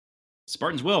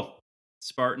 Spartans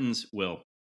will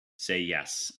say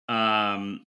yes.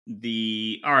 All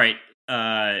right.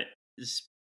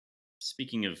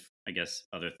 Speaking of, I guess,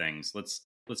 other things, let's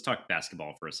talk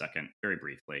basketball for a second, very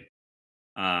briefly.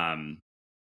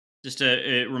 Just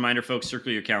a reminder, folks,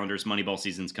 circle your calendars. Moneyball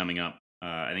season's coming up.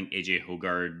 I think AJ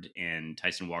Hoggard and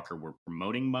Tyson Walker were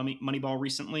promoting Moneyball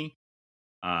recently.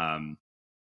 And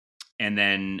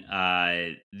then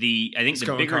I think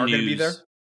the bigger news. Going to be there?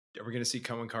 Are we going to see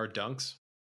Cohen Carr dunks?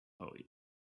 Oh,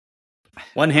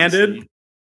 one-handed. Honestly,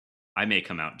 I may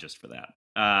come out just for that.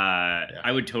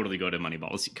 I would totally go to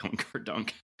Moneyball to see Cohen Carr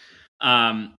dunk.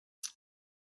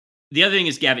 The other thing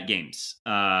is Gavitt Games.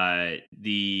 The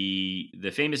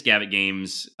famous Gavitt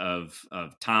Games of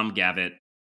Tom Gavitt,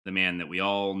 the man that we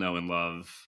all know and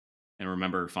love and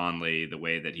remember fondly, the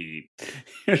way that he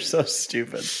You're so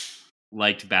stupid.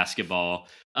 Liked basketball,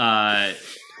 have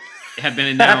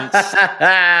been announced.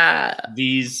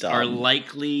 These are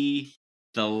likely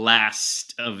the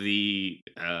last of the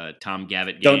Tom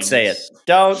Gavitt games. Don't say it.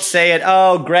 Don't say it.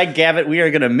 Oh, Greg Gavitt, we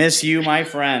are going to miss you, my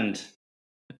friend.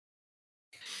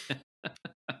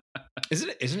 Isn't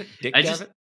it Dick Gavitt?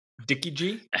 Dickie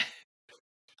G?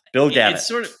 Bill Gavitt. It's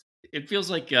sort of. It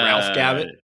feels like Ralph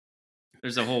Gavitt.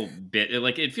 There's a whole bit.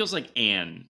 It feels like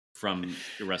Anne from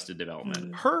Arrested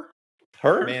Development. Her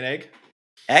man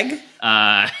egg.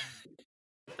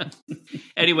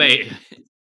 Anyway,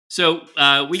 so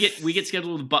we get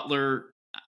scheduled with Butler.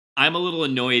 I'm a little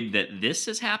annoyed that this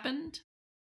has happened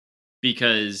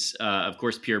because, of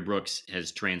course, Pierre Brooks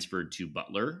has transferred to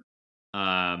Butler.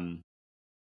 And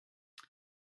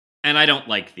I don't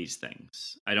like these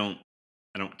things. I don't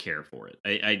care for it.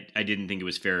 I didn't think it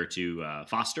was fair to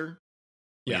Foster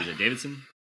when he was at Davidson.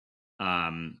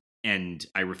 And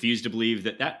I refuse to believe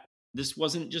that this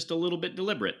wasn't just a little bit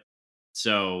deliberate.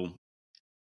 So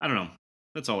I don't know.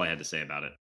 That's all I had to say about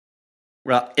it.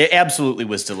 Well, it absolutely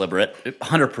was deliberate.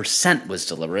 100% was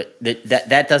deliberate.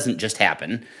 That doesn't just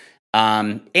happen.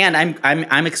 And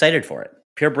I'm excited for it.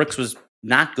 Pierre Brooks was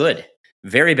not good,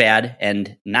 very bad,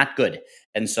 and not good.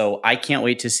 And so I can't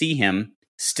wait to see him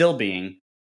still being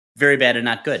very bad and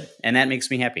not good. And that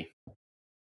makes me happy.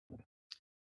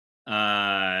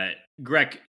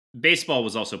 Greg, baseball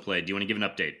was also played. Do you want to give an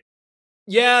update?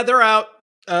 Yeah, they're out.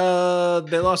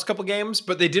 They lost a couple games,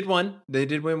 but they did win. They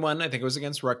did win one. I think it was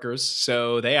against Rutgers.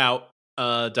 So they out.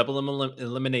 Double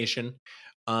elimination.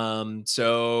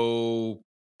 So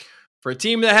for a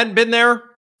team that hadn't been there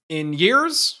in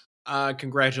years,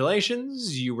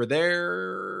 congratulations. You were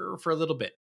there for a little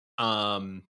bit.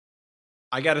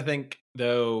 I got to think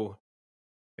though,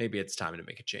 maybe it's time to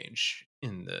make a change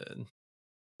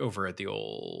over at the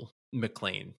old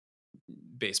McLean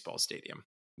baseball stadium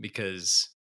because,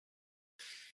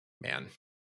 man,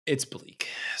 it's bleak.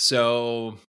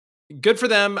 So good for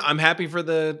them. I'm happy for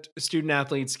the student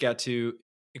athletes got to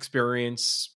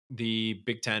experience the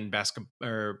Big Ten basketball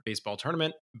or baseball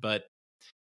tournament, but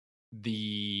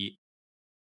the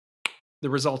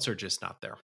results are just not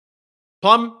there.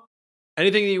 Plum,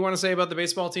 anything that you want to say about the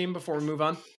baseball team before we move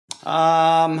on?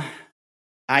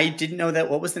 I didn't know that.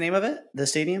 What was the name of it? The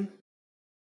stadium?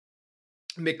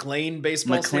 McLean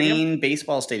Baseball Stadium. McLean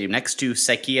Baseball Stadium next to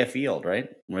Sequia Field, right?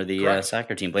 Where the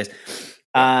soccer team plays.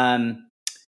 Well,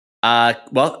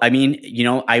 I mean,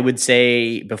 I would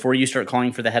say before you start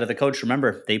calling for the head of the coach,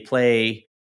 remember they play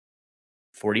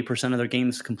 40% of their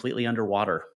games completely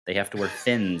underwater. They have to wear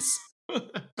fins.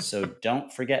 So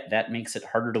don't forget that makes it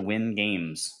harder to win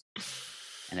games.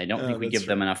 And I don't think we give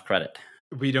them enough credit.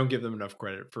 We don't give them enough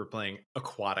credit for playing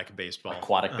aquatic baseball.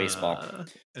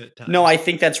 No, I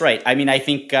think that's right. I mean, I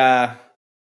think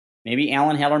maybe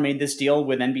Alan Haller made this deal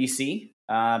with NBC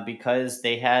because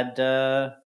they had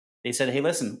they said, "Hey,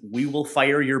 listen, we will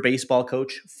fire your baseball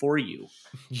coach for you."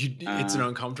 It's an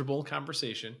uncomfortable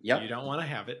conversation. Yep. You don't want to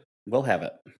have it. We'll have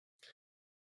it.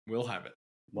 We'll have it.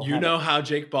 You know how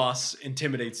Jake Boss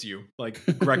intimidates you, like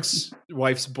Greg's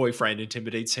wife's boyfriend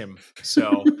intimidates him.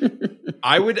 So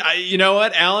you know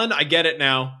what, Alan? I get it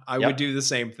now. I would do the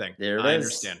same thing. There it is. I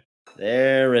understand.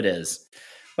 There it is.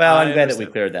 Well, I'm glad that we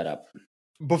cleared that up.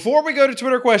 Before we go to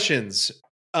Twitter questions,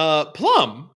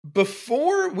 Plum,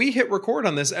 before we hit record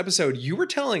on this episode, you were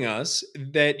telling us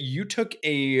that you took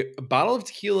a bottle of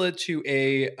tequila to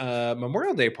a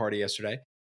Memorial Day party yesterday,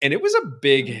 and it was a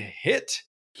big hit.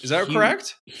 Is that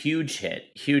correct? Huge hit.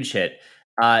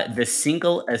 The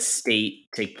Single Estate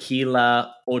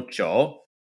Tequila Ocho,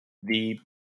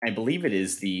 I believe it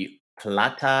is the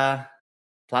Plata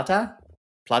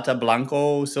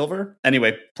Blanco Silver.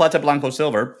 Anyway, Plata Blanco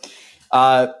Silver,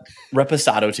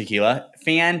 Reposado tequila,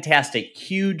 fantastic,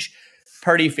 huge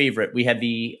party favorite. We had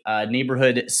the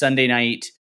neighborhood Sunday night,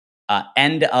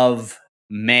 end of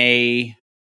May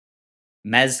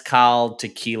mezcal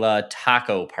tequila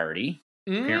taco party.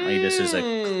 Apparently, this is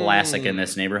a classic in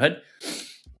this neighborhood,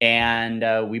 and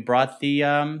we brought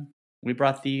the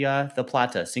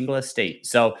Plata Single Estate.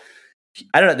 So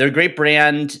I don't know, they're a great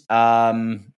brand,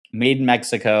 made in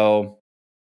Mexico.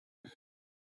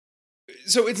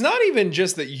 So it's not even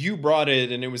just that you brought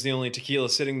it and it was the only tequila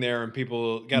sitting there, and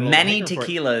people got many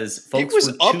tequilas. Folks, it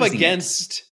was up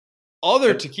against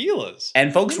other tequilas,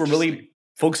 and folks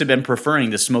have been preferring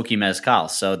the smoky mezcal.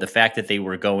 So the fact that they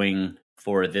were going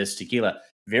for this tequila,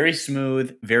 very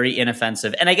smooth, very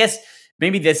inoffensive. And I guess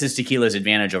maybe this is tequila's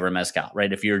advantage over mezcal,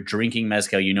 right? If you're drinking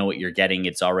mezcal, you know what you're getting.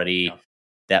 It's already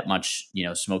that much,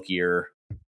 smokier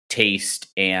taste.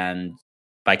 And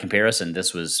by comparison,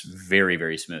 this was very,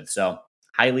 very smooth. So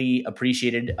highly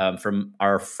appreciated from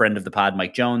our friend of the pod,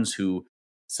 Mike Jones, who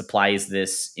supplies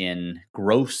this in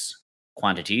gross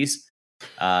quantities.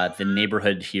 The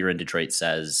neighborhood here in Detroit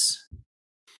says,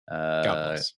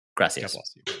 God gracias. God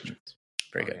bless you.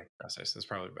 Very good. Gracias. That's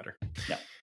probably better. Yeah.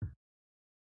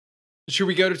 Should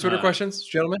we go to Twitter questions,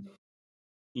 gentlemen?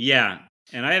 Yeah.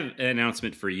 And I have an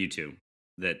announcement for you two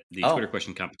that the Twitter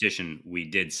question competition, we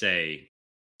did say,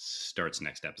 starts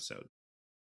next episode.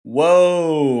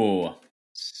 Whoa.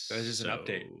 That is just an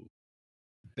update.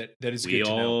 That is good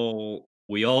to know.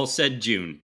 We all said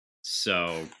June.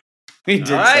 So we did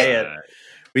say it.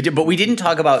 We did, but we didn't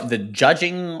talk about the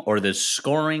judging or the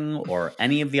scoring or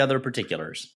any of the other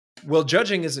particulars. Well,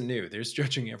 judging isn't new. There's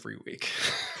judging every week.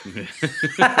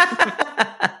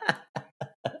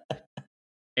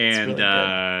 And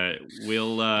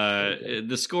really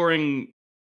the scoring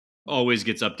always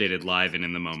gets updated live and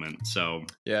in the moment. So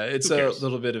yeah, it's who a cares?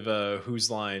 little bit of a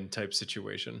whose line type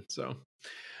situation. So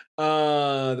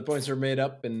the points are made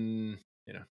up and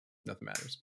nothing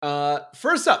matters.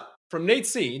 First up from Nate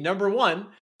C, number 1,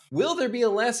 will there be a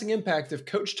lasting impact if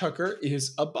Coach Tucker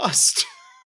is a bust?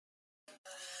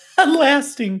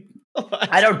 Lasting.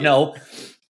 I don't know.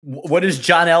 What is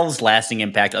John L's lasting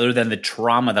impact other than the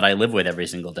trauma that I live with every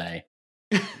single day?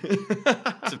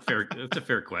 That's a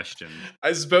fair question.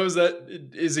 I suppose that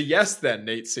is a yes then,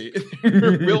 Nate C.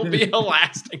 There will be a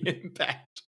lasting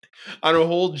impact on a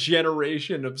whole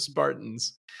generation of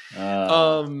Spartans.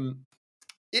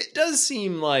 It does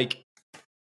seem like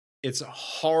it's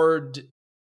hard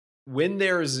when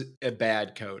there's a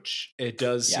bad coach. It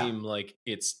does seem like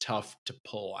it's tough to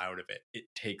pull out of it. It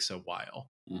takes a while.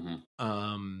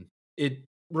 Mm-hmm. It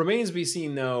remains to be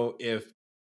seen, though, if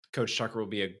Coach Tucker will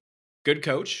be a good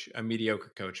coach, a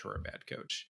mediocre coach, or a bad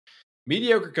coach.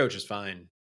 Mediocre coach is fine.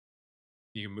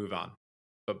 You can move on.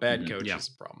 But bad coach is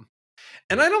a problem.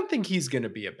 And I don't think he's going to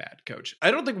be a bad coach.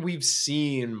 I don't think we've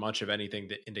seen much of anything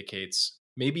that indicates,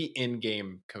 maybe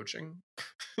in-game coaching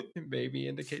maybe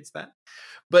indicates that.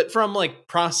 But from like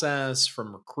process,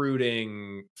 from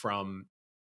recruiting, from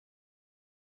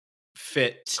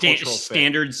standards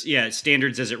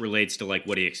as it relates to like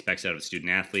what he expects out of student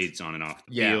athletes on and off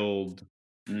the field.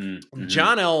 Mm-hmm.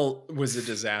 John L was a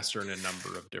disaster in a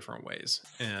number of different ways,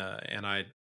 and I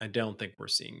don't think we're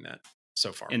seeing that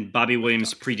so far. And Bobby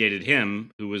Williams predated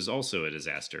him, who was also a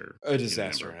disaster in a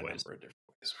number of different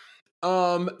ways.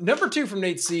 Number 2 from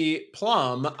Nate C,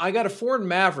 Plum. I got a Ford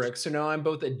Maverick, so now I'm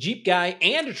both a Jeep guy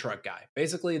and a truck guy.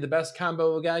 Basically the best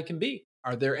combo a guy can be.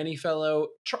 Are there any fellow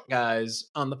truck guys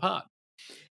on the pod?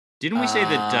 Didn't we say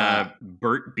that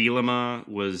Bert Bielema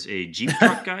was a Jeep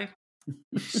truck guy?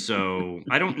 So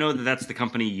I don't know that that's the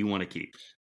company you want to keep.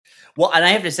 Well, and I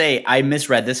have to say, I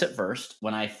misread this at first.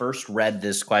 When I first read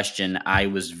this question, I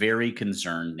was very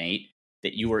concerned, Nate,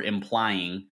 that you were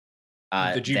implying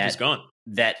the Jeep is gone.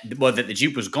 That the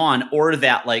Jeep was gone, or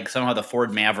that like somehow the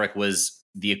Ford Maverick was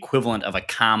the equivalent of a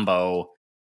combo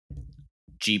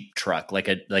Jeep truck, like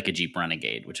a Jeep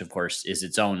Renegade, which of course is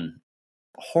its own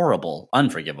horrible,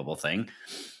 unforgivable thing.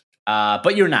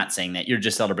 But you're not saying that. You're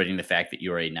just celebrating the fact that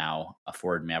you are now a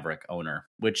Ford Maverick owner,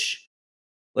 which,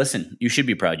 listen, you should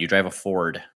be proud. You drive a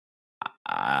Ford.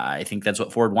 I think that's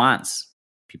what Ford wants.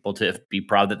 People to be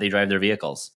proud that they drive their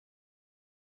vehicles.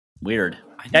 Weird.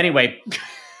 Anyway,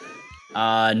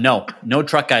 no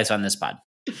truck guys on this pod.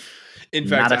 In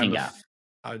fact, not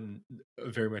I'm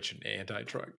very much an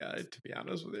anti-truck guy, to be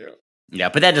honest with you. Yeah,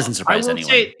 but that doesn't surprise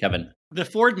anyone, Kevin. The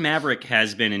Ford Maverick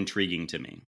has been intriguing to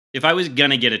me. If I was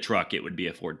gonna get a truck, it would be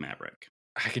a Ford Maverick.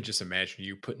 I can just imagine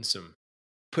you putting some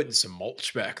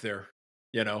mulch back there,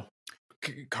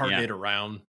 carting it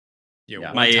around.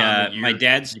 My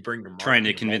dad's trying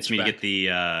to convince me to get the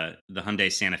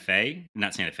Hyundai Santa Fe,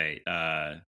 not Santa Fe,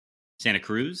 Santa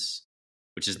Cruz,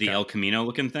 which is the El Camino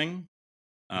looking thing.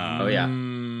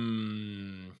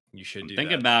 You should do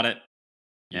think that. about it.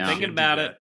 Yeah, thinking about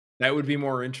it. That would be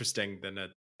more interesting than a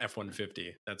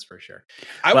F-150. That's for sure.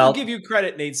 I will give you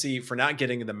credit, Nate C, for not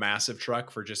getting the massive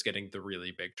truck, for just getting the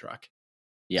really big truck.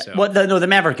 Yeah. So, the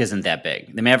Maverick isn't that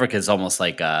big. The Maverick is almost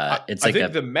like I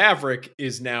think the Maverick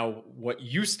is now what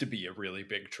used to be a really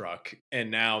big truck,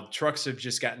 and now trucks have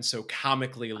just gotten so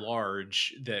comically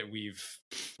large that we've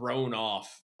thrown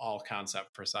off all concept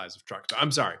for size of truck.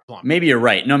 I'm sorry, Plum. Maybe you're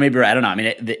right. No, maybe you're right. I don't know. I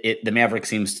mean, the Maverick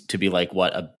seems to be like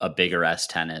what a bigger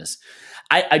S10 is.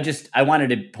 I wanted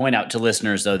to point out to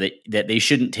listeners, though, that they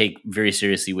shouldn't take very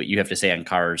seriously what you have to say on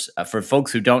cars. For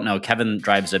folks who don't know, Kevin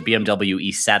drives a BMW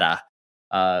Isetta,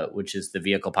 which is the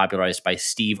vehicle popularized by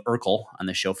Steve Urkel on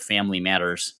the show Family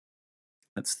Matters.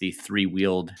 That's the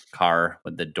 3-wheeled car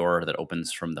with the door that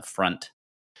opens from the front.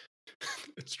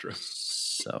 It's true.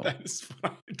 So that is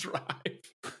what I drive.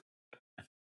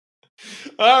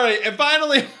 All right, and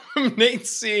finally, Nate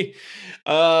C,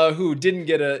 who didn't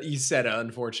get a Isetta,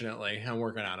 unfortunately. I'm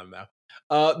working on him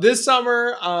though. This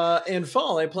summer and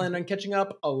fall, I plan on catching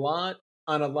up a lot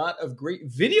of great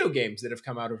video games that have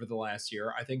come out over the last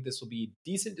year. I think this will be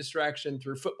decent distraction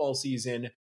through football season.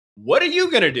 What are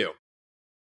you gonna do?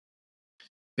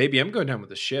 Baby, I'm going down with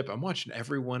the ship. I'm watching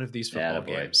every one of these football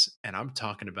games, and I'm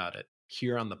talking about it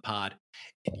here on the pod.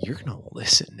 And you're going to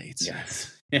listen, Nate.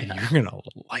 Yes. And you're going to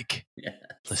like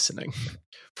listening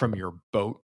from your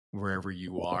boat, wherever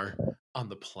you are on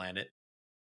the planet.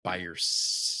 by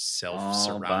yourself, All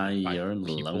surrounded by your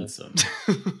people. lonesome.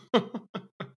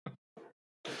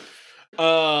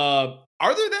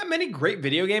 Are there that many great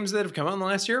video games that have come out in the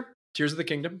last year? Tears of the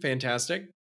Kingdom, fantastic.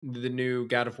 The new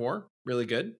God of War, really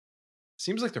good.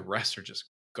 Seems like the rest are just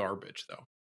garbage, though.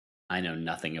 I know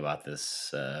nothing about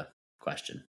this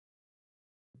question.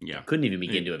 Yeah. Couldn't even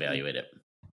begin to evaluate it.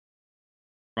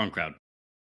 Wrong crowd.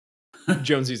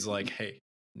 Jonesy's like, hey,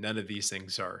 none of these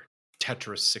things are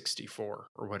Tetris 64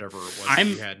 or whatever it was that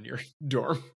you had in your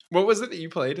dorm. What was it that you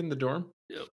played in the dorm?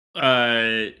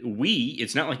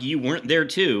 It's not like you weren't there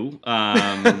too.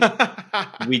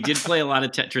 We did play a lot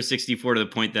of Tetris 64 to the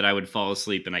point that I would fall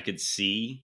asleep and I could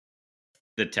see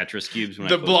the Tetris cubes when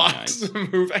the I closed blocks my eyes.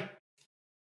 moving.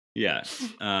 Yeah.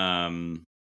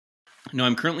 No,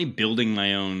 I'm currently building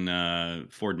my own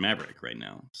Ford Maverick right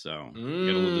now, so get a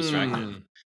little distracted.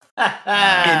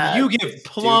 And you give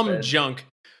Plum junk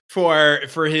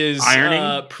for his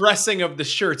ironing, pressing of the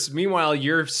shirts. Meanwhile,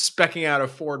 you're specking out a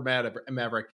Ford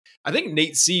Maverick. I think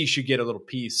Nate C should get a little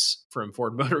piece from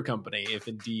Ford Motor Company if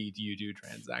indeed you do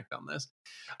transact on this.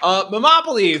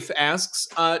 Mamopoly asks,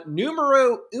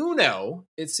 numero uno,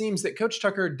 it seems that Coach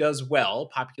Tucker does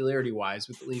well, popularity-wise,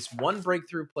 with at least one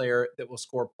breakthrough player that will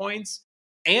score points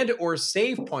and or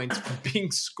save points from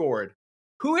being scored.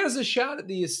 Who has a shot at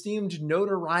the esteemed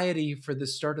notoriety for the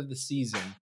start of the season?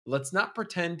 Let's not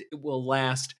pretend it will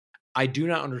last. I do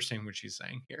not understand what she's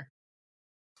saying here.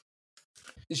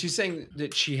 Is she saying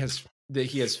that he has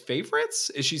favorites?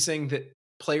 Is she saying that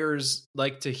players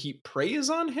like to heap praise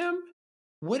on him?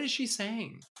 What is she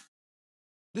saying?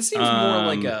 This seems more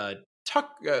like an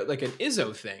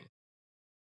Izzo thing.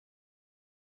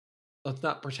 Let's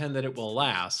not pretend that it will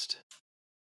last.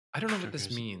 I don't know what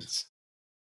this means.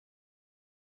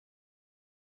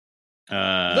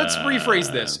 Let's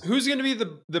rephrase this. Who's going to be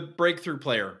the breakthrough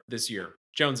player this year?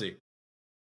 Jonesy.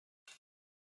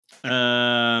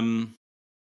 I'm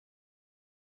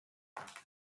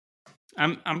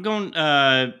going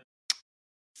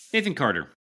Nathan Carter.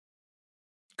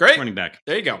 Great. Running back.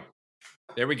 There you go.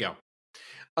 There we go.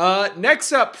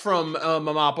 Next up from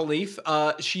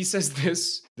Mamopoly, she says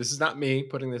this is not me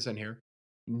putting this in here.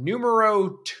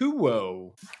 Numero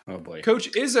tuo. Oh boy.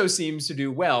 Coach Izzo seems to do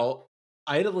well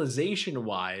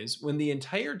idolization-wise when the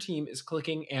entire team is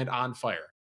clicking and on fire.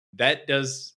 That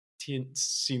does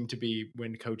seem to be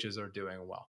when coaches are doing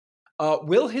well.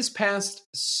 Will his past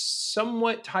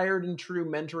somewhat tired and true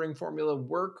mentoring formula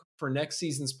work for next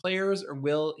season's players, or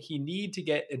will he need to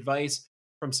get advice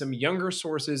from some younger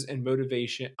sources and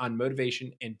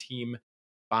motivation and team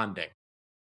bonding?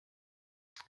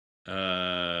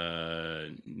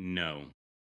 No.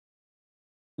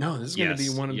 No, this is going to be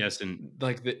one of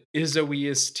like the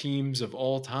Izzoiest teams of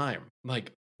all time.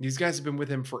 Like these guys have been with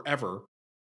him forever,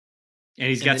 and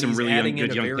he's got some really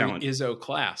good young talent. Izzo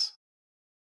class.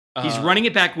 He's running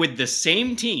it back with the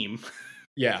same team,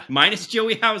 yeah, minus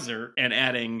Joey Hauser, and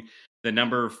adding the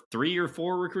number 3 or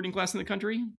 4 recruiting class in the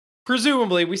country.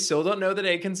 Presumably, we still don't know that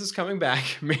Akins is coming back.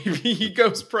 Maybe he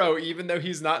goes pro, even though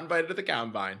he's not invited to the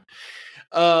combine.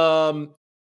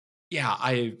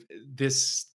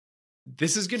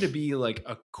 This is going to be like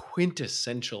a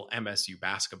quintessential MSU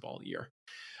basketball year.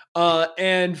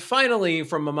 And finally,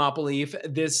 from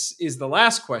Mamopoly, this is the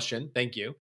last question. Thank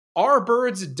you. Are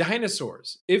birds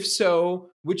dinosaurs? If so,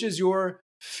 which is your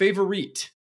favorite?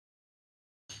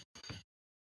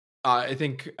 I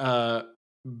think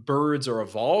birds are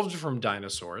evolved from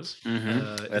dinosaurs.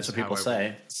 That's what people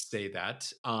say. Say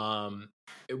that.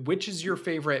 Which is your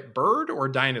favorite, bird or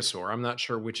dinosaur? I'm not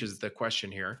sure which is the question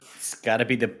here. It's got to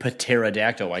be the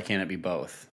pterodactyl. Why can't it be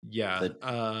both? Yeah,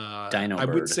 dino I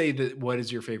bird. would say that what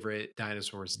is your favorite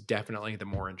dinosaur is definitely the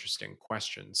more interesting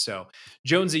question. So,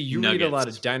 Jonesy, you read a lot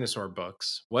of dinosaur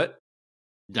books. What?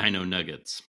 Dino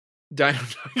Nuggets. Dino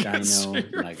Nuggets.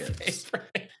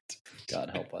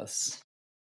 God help us.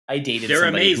 I dated They're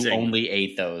somebody amazing. who only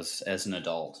ate those as an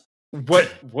adult.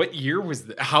 What year was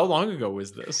this? How long ago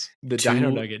was this? The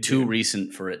Dino Nugget. Too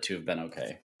recent for it to have been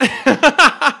okay.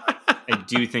 I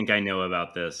do think I know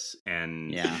about this.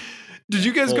 And yeah. Did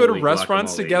you guys go to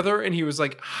restaurants together? And he was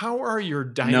like, "How are your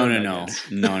Dino Nuggets?"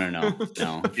 No.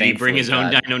 Did he bring his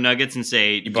own Dino Nuggets and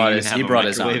say, he brought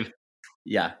his own.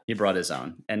 Yeah, he brought his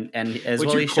own. And as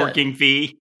what's well your corking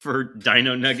fee for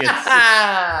Dino Nuggets?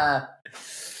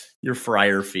 Your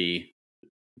fryer fee.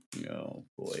 Oh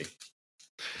boy.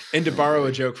 And to borrow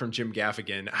a joke from Jim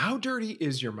Gaffigan, how dirty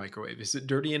is your microwave? Is it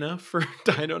dirty enough for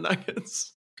Dino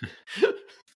Nuggets?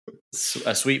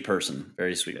 A sweet person,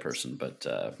 very sweet person, but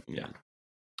yeah.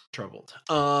 Troubled.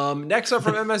 Next up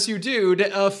from MSU Dude,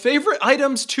 favorite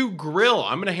items to grill.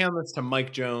 I'm gonna hand this to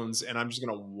Mike Jones, and I'm just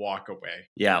gonna walk away.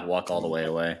 Yeah, walk all the way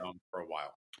away for a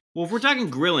while. Well, if we're talking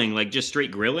grilling, like just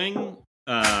straight grilling,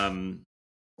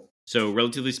 so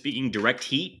relatively speaking, direct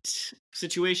heat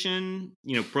situation,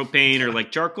 propane or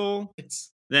like charcoal,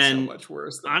 It's then so much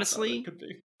worse than honestly, it could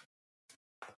be.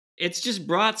 It's just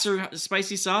brats or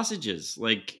spicy sausages.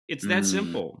 Like, it's that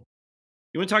simple.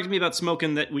 You want to talk to me about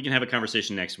smoking? That we can have a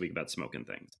conversation next week about smoking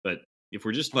things. But if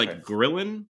we're just like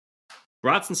grilling,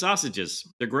 brats and sausages,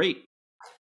 they're great.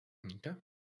 Okay,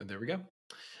 and there we go.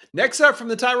 Next up from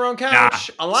the Tyrone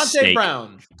couch, Alante steak.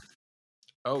 Brown.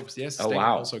 Oh, yes, steak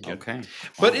wow. Also good. Okay. Wow.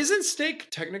 But isn't steak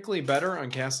technically better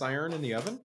on cast iron in the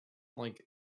oven? Like,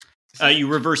 you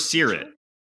reverse sear it.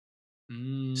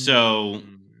 So,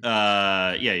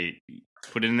 you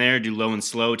put it in there, do low and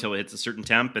slow till it hits a certain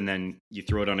temp, and then you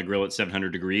throw it on a grill at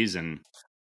 700 degrees and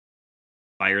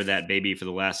fire that baby for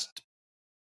the last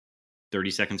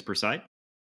 30 seconds per side.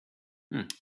 Get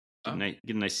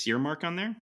a nice sear mark on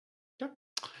there.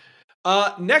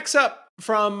 Next up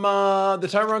from the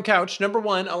Tyrone couch, number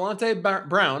 1, Alante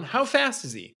Brown. How fast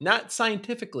is he? Not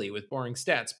scientifically with boring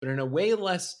stats, but in a way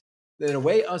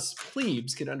us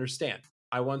plebes can understand.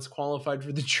 I once qualified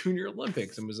for the Junior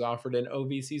Olympics and was offered an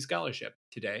OVC scholarship.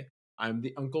 Today, I'm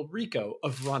the Uncle Rico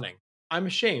of running. I'm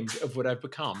ashamed of what I've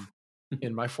become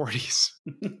in my 40s.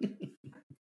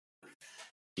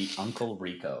 The Uncle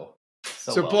Rico.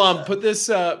 So Plum, put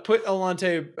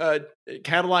Alante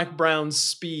Cadillac Brown's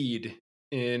speed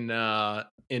in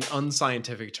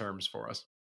unscientific terms for us.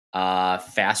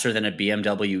 Faster than a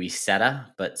BMW Isetta,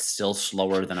 but still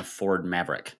slower than a Ford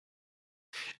Maverick.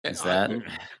 Is that?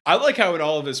 I like how in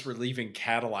all of this we're leaving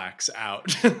Cadillacs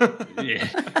out. Yeah.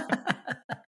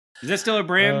 Is that still a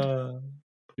brand?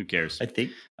 Who cares? I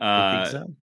think so.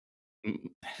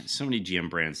 So many GM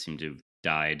brands seem to have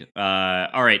died.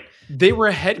 All right. They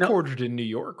were headquartered in New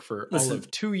York for all of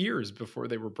 2 years before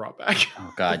they were brought back.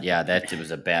 Oh God, yeah, that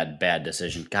was a bad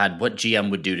decision. God, what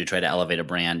GM would do to try to elevate a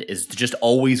brand is just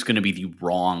always going to be the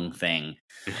wrong thing.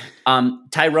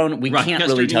 Tyrone, we can't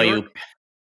really tell you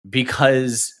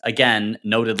because, again,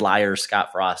 noted liar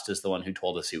Scott Frost is the one who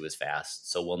told us he was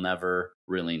fast, so we'll never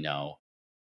really know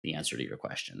the answer to your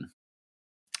question.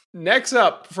 Next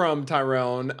up from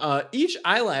Tyrone, each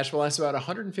eyelash will last about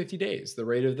 150 days. The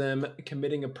rate of them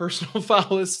committing a personal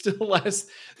foul is still less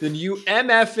than you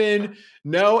MFing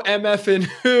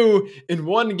who in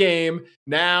one game.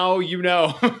 Now you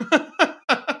know.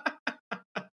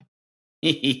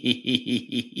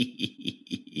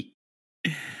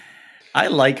 I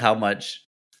like how much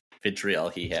vitriol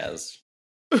he has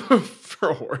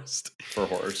for Horst.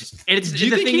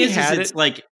 It's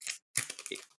like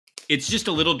it's just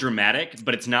a little dramatic,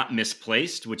 but it's not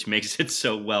misplaced, which makes it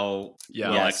so well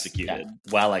executed.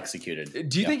 Yeah, well executed.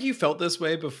 Do you think you felt this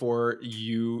way before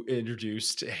you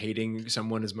introduced hating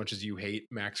someone as much as you hate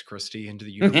Max Christie into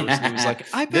the universe? He was like,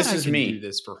 I bet I can do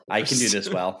this for Horst. I can do this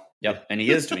well. Yep, and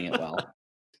he is doing it well.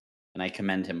 And I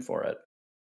commend him for it.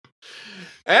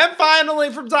 And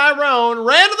finally, from Tyrone,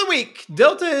 rant of the week.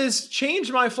 Delta has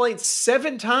changed my flight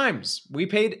 7 times. We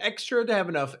paid extra to have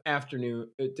an afternoon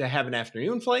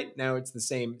flight. Now it's the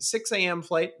same 6 a.m.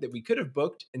 flight that we could have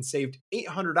booked and saved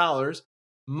 $800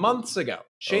 months ago.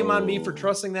 Shame on me for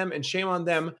trusting them, and shame on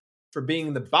them for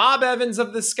being the Bob Evans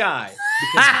of the sky.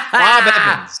 Because Bob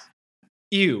Evans,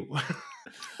 ew.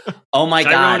 Oh my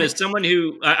God! Tyrone is someone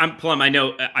who I'm Plum. I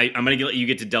know I'm going to let you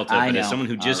get to Delta, but as someone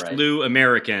who just flew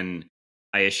American,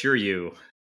 I assure you,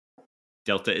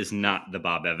 Delta is not the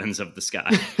Bob Evans of the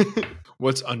sky.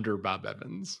 What's under Bob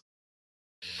Evans?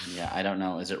 Yeah, I don't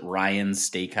know. Is it Ryan's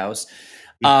Steakhouse?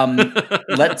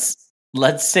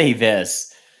 Let's say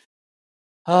this.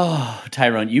 Oh,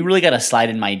 Tyrone, you really got to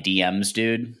slide in my DMs,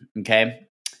 dude. Okay,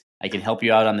 I can help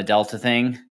you out on the Delta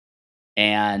thing.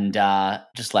 And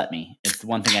just let me. It's the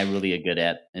one thing I really am good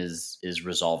at is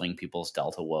resolving people's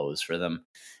Delta woes for them.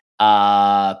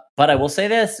 But I will say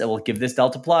this. I will give this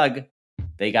Delta plug.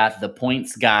 They got the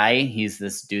Points guy. He's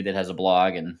this dude that has a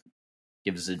blog and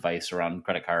gives advice around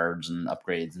credit cards and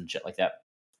upgrades and shit like that.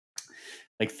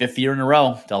 Like 5th year in a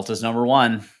row, Delta's number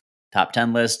 1. Top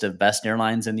 10 list of best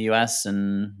airlines in the US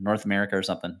and North America or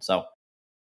something. So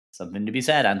something to be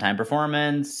said. On-time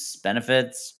performance,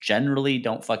 benefits generally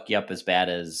don't fuck you up as bad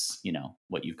as,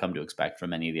 what you've come to expect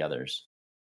from any of the others.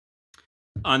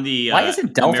 On the why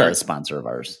isn't Delta a sponsor of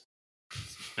ours?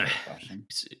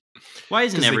 Why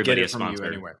isn't everybody a sponsor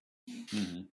anyway?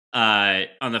 Mm-hmm.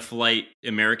 On the flight,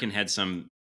 American had some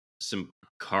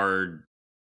card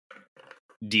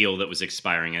deal that was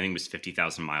expiring. I think it was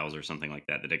 50,000 miles or something like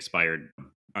that expired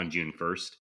on June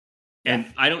 1st.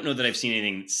 And I don't know that I've seen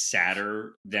anything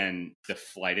sadder than the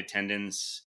flight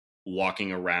attendants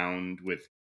walking around with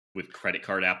credit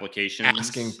card applications,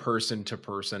 asking person to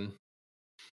person.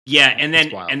 Yeah, and then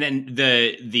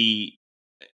the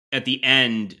at the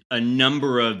end,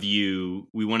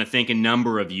 we want to thank a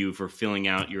number of you for filling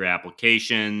out your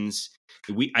applications.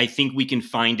 I think we can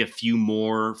find a few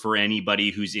more for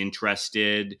anybody who's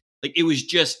interested. Like, it was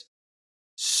just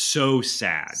so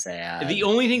sad. The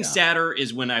only thing sadder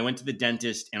is when I went to the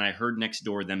dentist and I heard next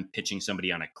door them pitching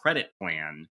somebody on a credit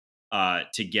plan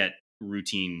to get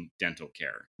routine dental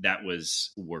care. That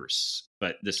was worse,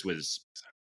 but this was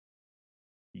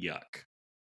yuck.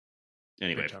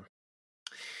 Anyway.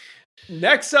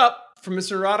 Next up from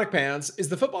Mr. Erotic Pants, is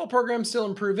the football program still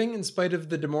improving in spite of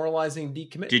the demoralizing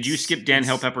decommits? Did you skip Dan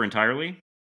Hellpepper entirely?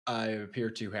 I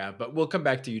appear to have, but we'll come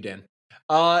back to you, Dan.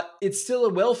 It's still a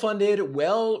well-funded,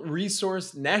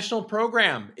 well-resourced national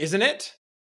program, isn't it?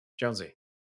 Jonesy.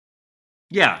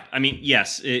 Yeah, I mean,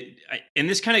 yes. And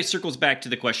this kind of circles back to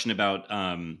the question about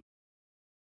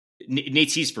Nate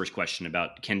C's first question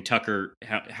about Ken Tucker,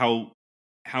 how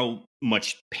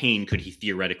much pain could he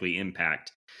theoretically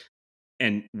impact?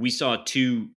 And we saw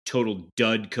two total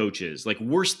dud coaches, like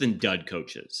worse than dud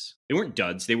coaches. They weren't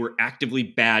duds. They were actively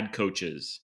bad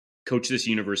coaches. Coach this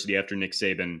university after Nick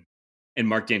Saban, and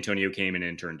Mark D'Antonio came in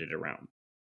and turned it around.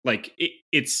 Like,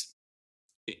 it's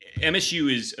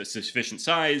MSU is a sufficient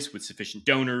size with sufficient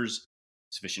donors,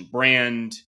 sufficient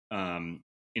brand, an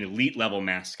elite level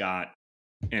mascot,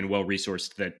 and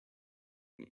well-resourced that,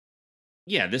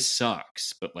 yeah, this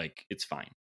sucks, but like, it's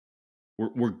fine.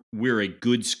 We're a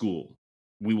good school.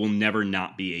 We will never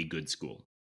not be a good school.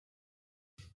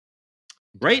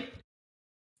 Right?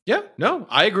 Yeah, no,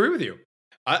 I agree with you.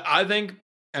 I think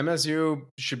MSU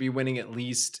should be winning at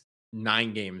least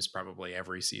 9 games probably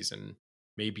every season,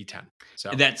 maybe 10.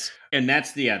 So that's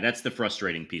the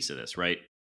frustrating piece of this, right?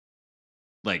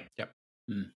 Like, yep.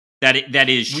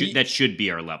 That should be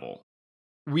our level.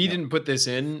 We didn't put this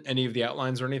in any of the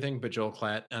outlines or anything, but Joel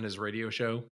Klatt on his radio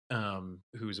show,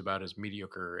 who's about as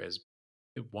mediocre as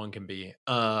one can be,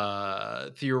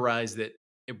 theorized that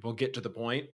it will get to the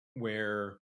point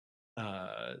where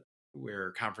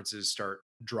conferences start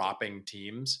dropping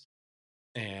teams,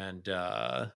 and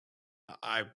I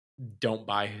don't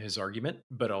buy his argument,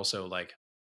 but also, like,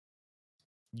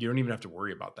 you don't even have to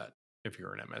worry about that if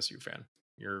you're an MSU fan.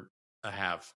 You're a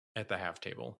half at the half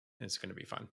table. It's going to be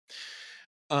fun.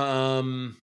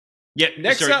 Yeah.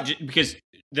 Next up, because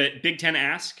the Big Ten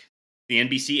ask, the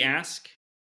NBC ask,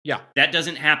 yeah, that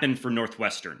doesn't happen for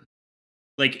Northwestern.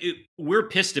 Like, we're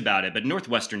pissed about it, but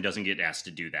Northwestern doesn't get asked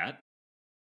to do that.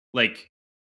 Like,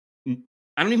 I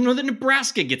don't even know that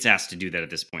Nebraska gets asked to do that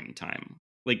at this point in time.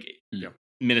 Like,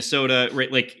 Minnesota,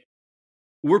 right? Like,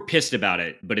 we're pissed about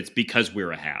it, but it's because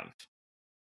we're a have.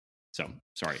 So,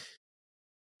 sorry.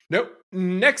 Nope.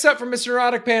 Next up from Mr.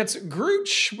 Erotic Pants,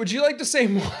 Grooch, would you like to say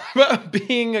more about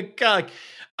being a cock?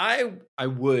 I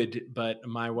would, but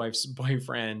my wife's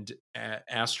boyfriend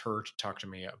asked her to talk to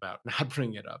me about not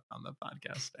putting it up on the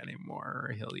podcast anymore,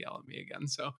 or he'll yell at me again.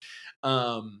 So,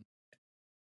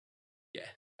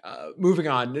 moving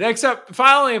on. Next up,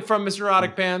 finally from Mr.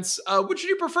 Erotic Pants, which do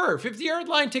you prefer? 50-yard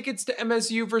line tickets to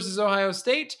MSU versus Ohio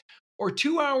State, or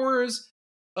 2 hours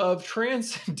of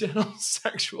transcendental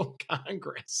sexual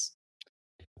congress?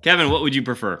 Kevin, what would you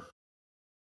prefer?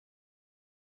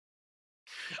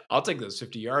 I'll take those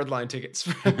 50-yard line tickets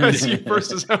for MSU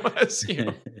versus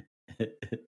OSU.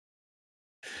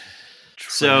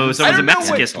 So someone's a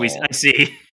masochist, I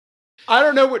see. I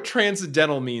don't know what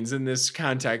transcendental means in this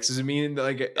context. Does it mean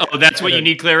like... Oh, that's what you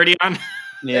need clarity on?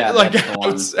 Yeah, like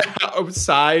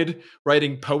outside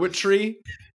writing poetry?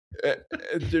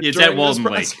 It's at Walden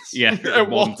Lake. Yeah, at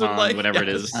Walden Pond, whatever it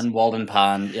is. On Walden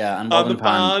Pond, yeah, on Walden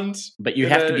Pond. But you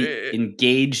have to be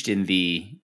engaged in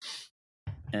the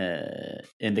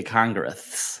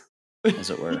Congress, as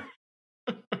it were.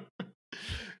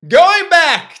 Going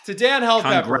back to Dan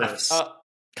Hellpepper.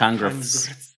 Congress.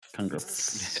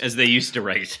 As they used to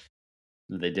write.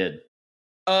 They did.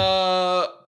 Plum,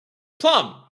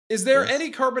 is there any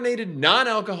carbonated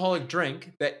non-alcoholic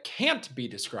drink that can't be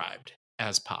described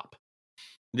as pop?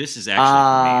 This is actually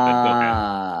for me, but go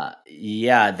ahead.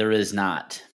 Yeah, there is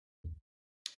not.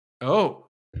 Oh.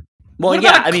 Well,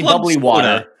 yeah, I mean, bubbly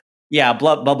water. Yeah,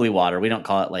 bubbly water. We don't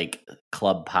call it like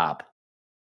club pop.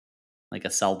 Like a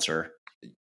seltzer.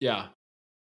 Yeah.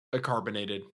 A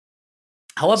carbonated.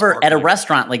 However, at a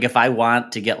restaurant, like if I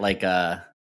want to get like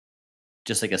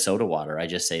just like a soda water, I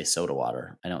just say soda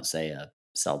water. I don't say a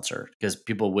seltzer, because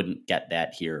people wouldn't get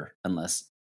that here unless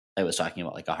I was talking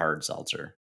about like a hard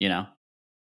seltzer, you know?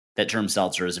 That term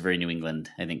seltzer is a very New England,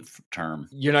 I think, term.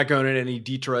 You're not going to any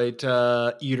Detroit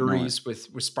eateries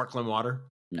with sparkling water?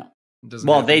 No.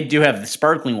 Well, they do have the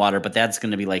sparkling water, but that's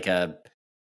going to be like a,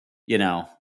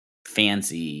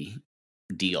 fancy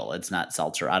deal. It's not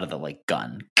seltzer out of the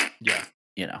gun. Yeah.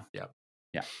 Yeah.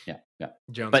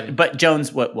 Jones, but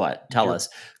Jones, what? Tell us.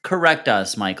 Correct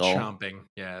us, Michael. Chomping.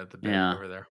 Yeah, the bag over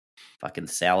there. Fucking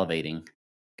salivating.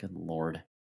 Good Lord.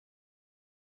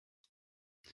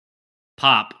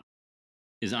 Pop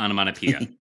is onomatopoeia.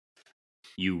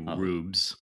 You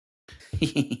rubes.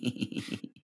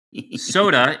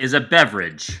 Soda is a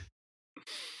beverage.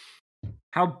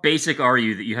 How basic are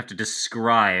you that you have to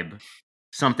describe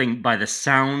something by the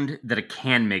sound that a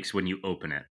can makes when you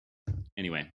open it?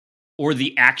 Anyway. Or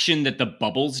the action that the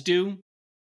bubbles do?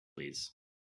 Please.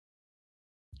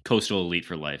 Coastal Elite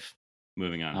for life.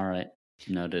 Moving on. All right.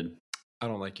 Noted. I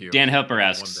don't like you. Dan Hepper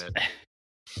asks,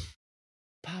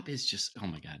 Pop is just, oh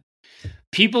my God.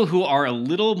 People who are a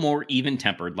little more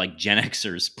even-tempered, like Gen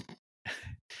Xers,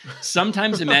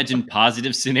 sometimes imagine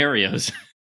positive scenarios.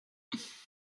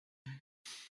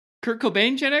 Kurt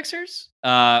Cobain, Gen Xers?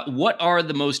 What are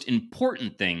the most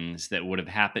important things that would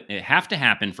have to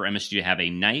happen for MSG to have a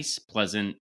nice,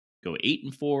 pleasant, go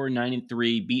 8-4,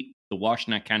 9-3, beat the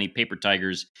Washtenaw County Paper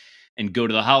Tigers, and go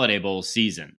to the Holiday Bowl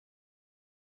season?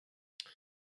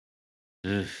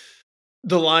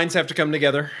 The lines have to come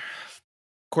together.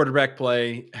 Quarterback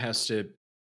play has to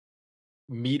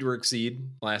meet or exceed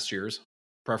last year's,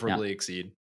 preferably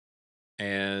exceed.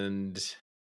 And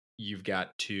you've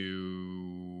got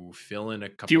to fill in a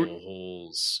couple of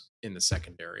holes in the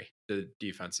secondary, the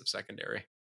defensive secondary.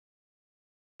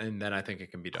 And then I think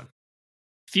it can be done.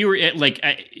 If you were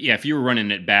if you were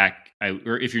running it back,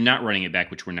 or if you're not running it back,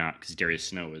 which we're not, because Darius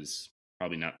Snow is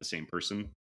probably not the same person.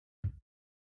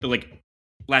 But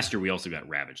last year, we also got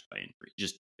ravaged by injury.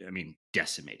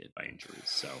 Decimated by injuries.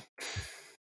 So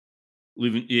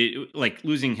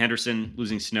losing Henderson,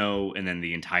 losing Snow, and then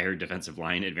the entire defensive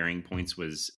line at varying points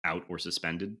was out or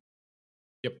suspended.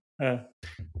 Yep.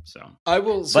 So I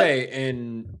will say,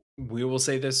 and we will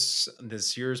say this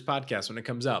year's podcast when it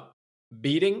comes up,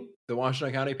 beating the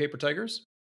Washtenaw County Paper Tigers,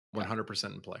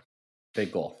 100% in play.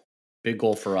 Big goal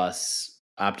for us.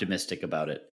 Optimistic about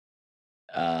it.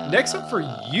 Next up for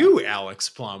you, Alex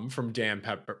Plum from Dan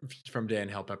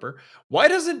Hellpepper. Why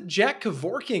doesn't Jack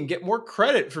Kevorkian get more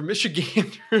credit for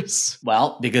Michiganders?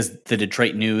 Well, because the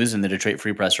Detroit News and the Detroit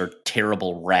Free Press are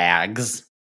terrible rags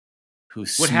who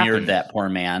smeared that poor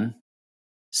man.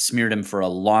 Smeared him for a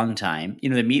long time.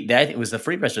 It was the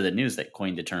Free Press or the News that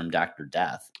coined the term Dr.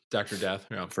 Death. Dr. Death,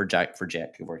 yeah. For Jack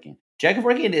Kevorkian. Jack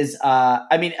Kevorkian is,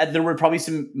 there were probably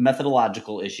some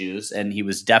methodological issues, and he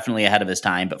was definitely ahead of his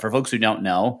time. But for folks who don't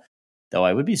know, though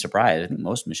I would be surprised, I think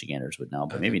most Michiganders would know,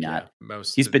 but maybe not.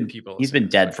 Most he's been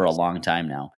dead for a long time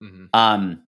now.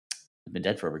 Mm-hmm. He's been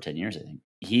dead for over 10 years, I think.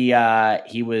 He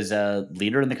was a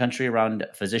leader in the country around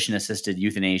physician-assisted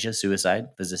euthanasia,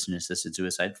 physician-assisted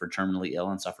suicide for terminally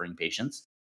ill and suffering patients.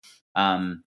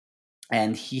 And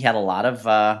he had a lot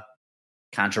of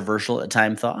controversial at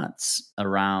time thoughts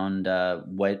around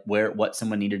what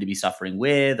someone needed to be suffering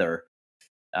with, or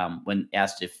when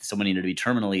asked if someone needed to be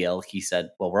terminally ill, he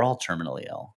said, "Well, we're all terminally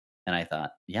ill." And I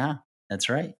thought, yeah, that's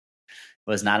right.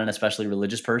 Was not an especially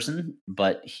religious person,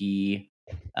 but he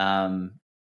advocated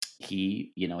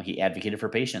for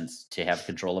patients to have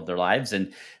control of their lives,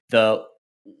 and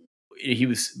he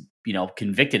was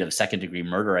convicted of second-degree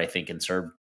murder, I think, and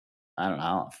served, I don't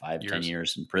know, 5-10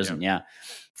 years in prison,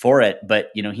 for it.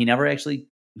 But he never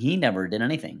did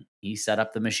anything. He set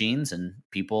up the machines, and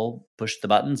people pushed the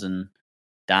buttons and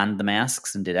donned the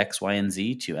masks and did X, Y, and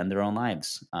Z to end their own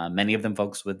lives. Many of them,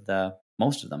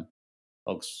 most of them,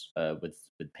 folks with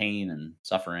pain and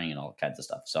suffering and all kinds of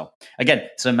stuff. So again,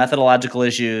 some methodological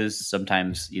issues.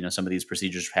 Sometimes some of these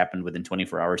procedures happened within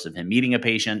 24 hours of him meeting a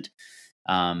patient.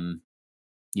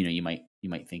 You might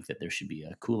think that there should be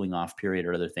a cooling off period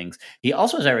or other things. He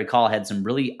also, as I recall, had some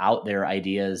really out there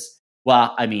ideas.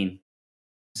 Well,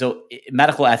 so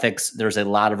medical ethics, there's a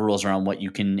lot of rules around what you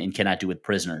can and cannot do with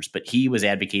prisoners, but he was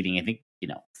advocating, I think,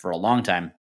 for a long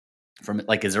time, from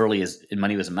as early as when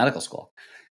he was in medical school,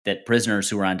 that prisoners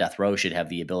who are on death row should have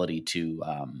the ability to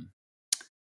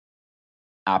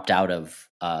opt out of,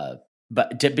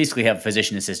 but to basically have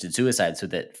physician assisted suicide so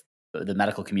that the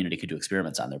medical community could do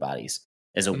experiments on their bodies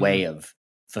as a way of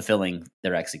fulfilling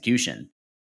their execution,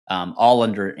 all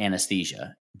under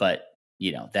anesthesia. But,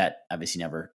 that obviously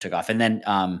never took off. And then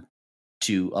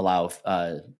to allow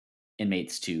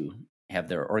inmates to have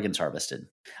their organs harvested.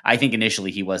 I think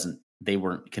initially they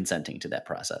weren't consenting to that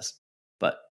process.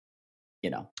 But,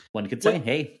 one could say,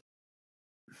 hey,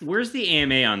 Where's the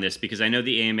AMA on this? Because I know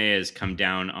the AMA has come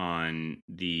down on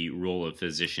the role of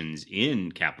physicians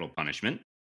in capital punishment.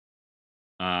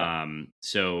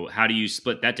 So how do you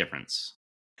split that difference?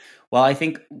 Well, I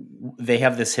think they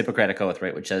have this Hippocratic Oath,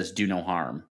 right, which says "do no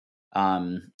harm."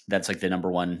 That's like the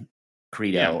number one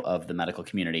credo of the medical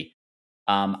community.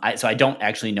 So I don't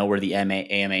actually know where the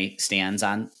AMA stands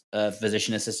on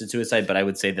physician-assisted suicide, but I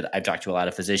would say that I've talked to a lot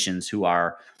of physicians who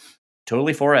are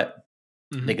totally for it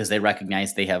because they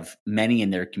recognize they have many in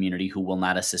their community who will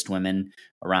not assist women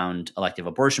around elective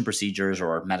abortion procedures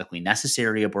or medically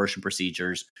necessary abortion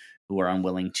procedures, who are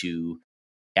unwilling to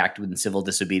act within civil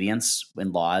disobedience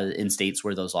in states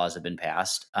where those laws have been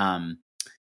passed.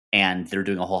 And they're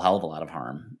doing a whole hell of a lot of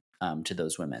harm to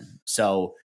those women.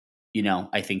 So,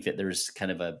 I think that there's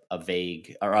kind of a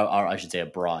vague, or I should say a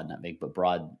broad, not vague, but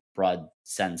broad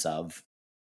sense of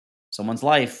someone's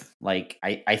life. Like,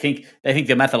 I think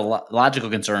the methodological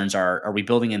concerns are we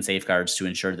building in safeguards to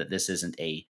ensure that this isn't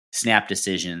a snap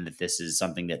decision, that this is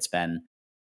something that's been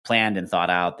planned and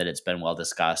thought out, that it's been well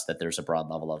discussed, that there's a broad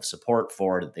level of support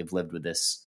for, that they've lived with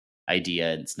this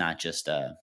idea. It's not just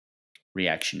a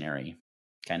reactionary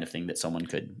kind of thing that someone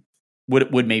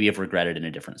would maybe have regretted in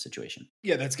a different situation.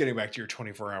 Yeah, that's getting back to your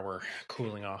 24-hour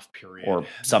cooling off period. Or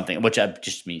something, which I'm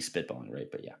just me spitballing, right?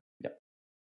 But yeah. Yep.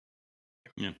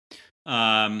 Yeah.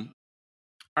 All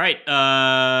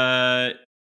right.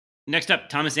 Next up,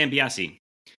 Thomas Ambiasi.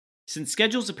 Since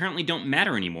schedules apparently don't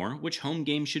matter anymore, which home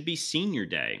game should be senior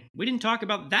day? We didn't talk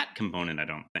about that component, I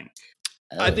don't think.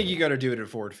 I think you got to do it at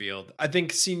Ford Field. I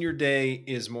think senior day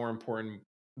is more important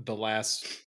the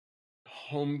last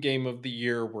home game of the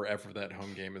year, wherever that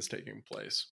home game is taking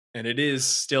place. And it is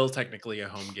still technically a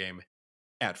home game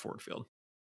at Ford Field.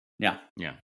 Yeah.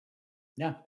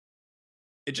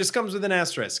 It just comes with an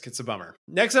asterisk. It's a bummer.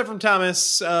 Next up from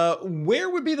Thomas, where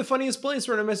would be the funniest place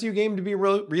for an MSU game to be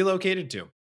relocated to?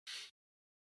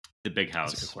 The Big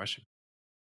House. That's a good question.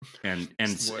 And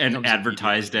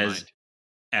advertised as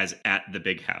at the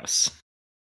Big House.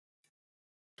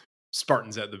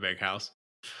 Spartans at the Big House.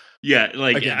 Yeah,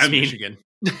 like against Michigan.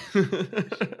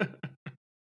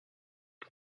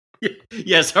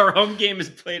 Yes, our home game is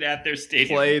played at their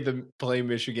stadium. Play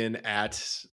Michigan at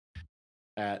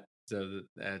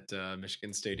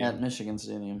Michigan Stadium. At Michigan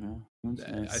Stadium, yeah.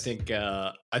 Nice.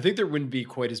 I think there wouldn't be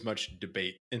quite as much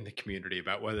debate in the community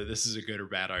about whether this is a good or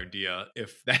bad idea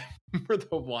if that were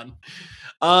the one.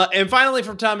 And finally,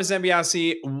 from Thomas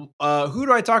Ambiasi, who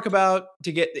do I talk about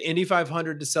to get the Indy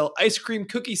 500 to sell ice cream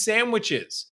cookie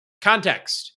sandwiches?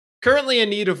 Context: currently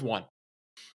in need of one.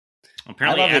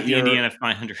 Apparently at the Indiana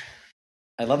 500.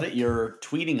 I love that you're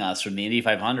tweeting us from the Indy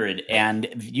 500, and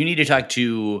you need to talk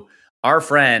to our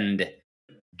friend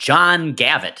John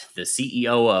Gavitt, the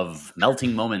CEO of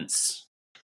Melting Moments,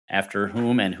 after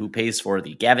whom and who pays for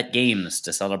the Gavitt Games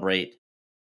to celebrate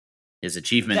his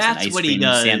achievements in ice cream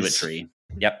sandwichery.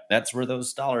 Yep, that's where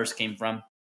those dollars came from.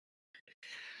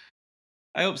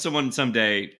 I hope someone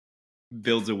someday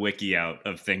builds a wiki out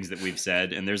of things that we've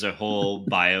said, and there's a whole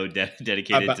bio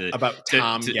dedicated about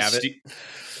Tom Gavitt.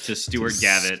 To Stuart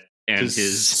Gavitt and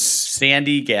his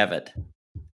Sandy Gavitt.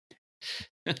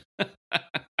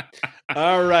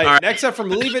 All right. Next up from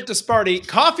Leave It to Sparty,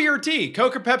 coffee or tea,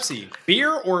 Coke or Pepsi,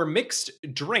 beer or mixed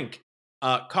drink?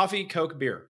 Coffee, Coke,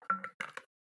 beer.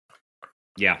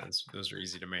 Yeah. Those are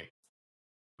easy to make.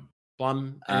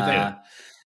 Plum, anything?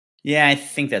 Yeah, I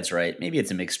think that's right. Maybe it's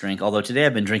a mixed drink, although today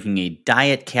I've been drinking a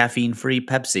diet caffeine-free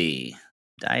Pepsi.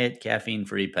 Diet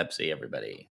caffeine-free Pepsi,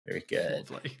 everybody. Very good.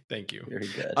 Lovely. Thank you. Very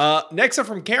good. Next up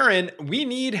from Karen, we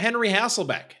need Henry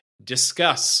Hasselbeck.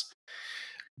 Discuss.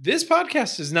 This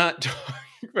podcast is not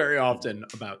talking very often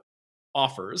about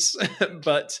offers,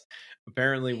 but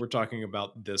apparently we're talking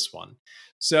about this one.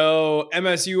 So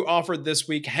MSU offered this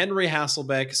week Henry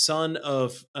Hasselbeck, son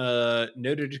of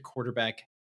noted quarterback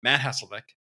Matt Hasselbeck.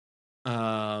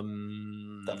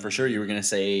 Thought for sure you were going to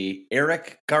say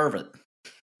Eric Garvin.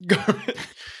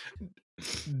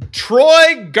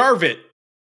 Troy Garvin,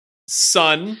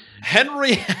 son,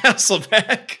 Henry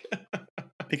Hasselbeck.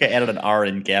 I think I added an R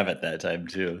in Gavitt that time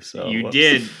too. So you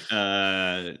did.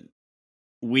 Karen,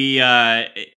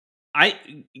 I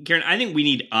think we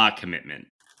need a commitment.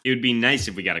 It would be nice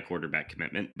if we got a quarterback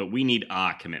commitment, but we need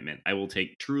a commitment. I will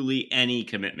take truly any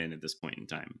commitment at this point in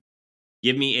time.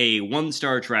 Give me a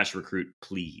 1-star trash recruit,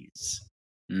 please.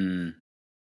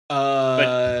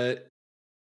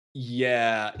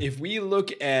 Yeah, if we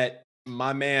look at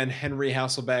my man Henry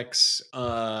Hasselbeck's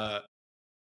other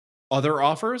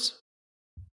offers,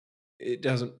 it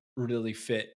doesn't really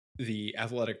fit the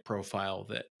athletic profile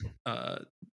that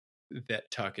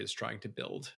that Tuck is trying to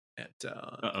build at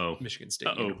Michigan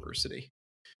State University.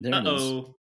 There it is.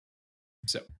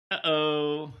 So,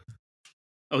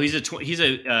 Oh, he's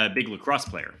a big lacrosse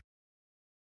player.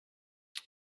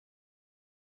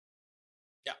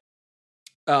 yeah.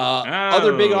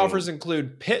 Other big offers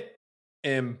include Pitt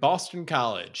and Boston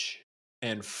College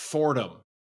and Fordham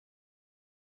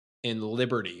in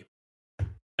Liberty.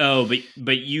 Oh,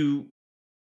 but you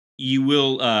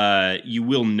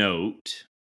will note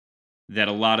that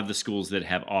a lot of the schools that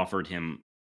have offered him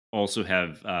also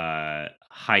have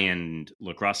high-end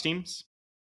lacrosse teams.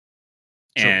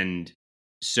 True. And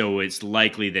so it's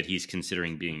likely that he's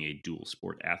considering being a dual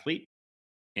sport athlete.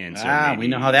 And so we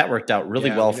know how that worked out really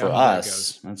well for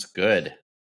us. That's good.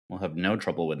 We'll have no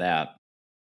trouble with that.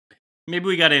 Maybe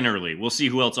we got in early. We'll see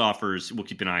who else offers. We'll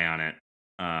keep an eye on it.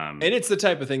 And it's the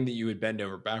type of thing that you would bend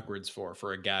over backwards for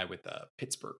a guy with a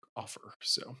Pittsburgh offer.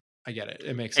 So I get it.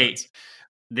 It makes sense.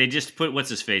 They just put what's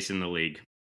his face in the league.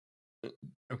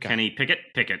 Okay. Kenny Pickett.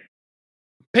 Pickett.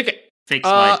 Fake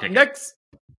slide Pickett.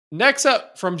 Next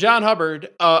up from John Hubbard.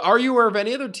 Are you aware of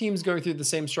any other teams going through the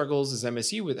same struggles as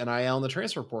MSU with NIL and the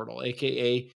transfer portal,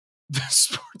 aka the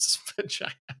sports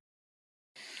vagina?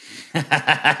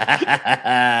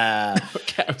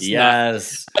 Okay,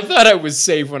 yes. I thought I was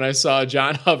safe when I saw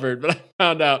John Hubbard, but I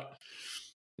found out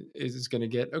is this going to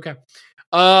get okay.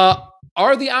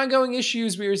 Are the ongoing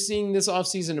issues we are seeing this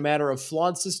offseason a matter of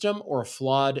flawed system or a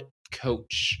flawed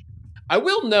coach? I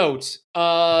will note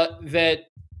that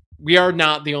we are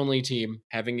not the only team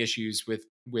having issues with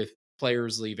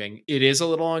players leaving. It is a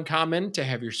little uncommon to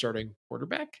have your starting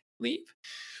quarterback leave.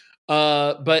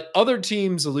 But other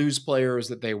teams lose players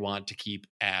that they want to keep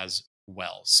as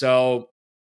well. So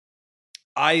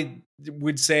I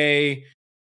would say,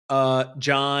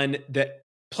 John, that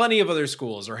plenty of other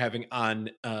schools are having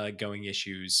ongoing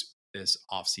issues this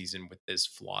offseason with this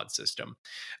flawed system.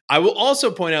 I will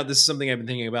also point out, this is something I've been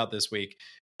thinking about this week.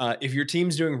 If your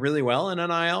team's doing really well in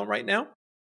NIL right now,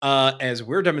 as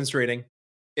we're demonstrating,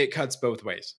 it cuts both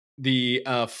ways. The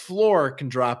floor can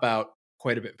drop out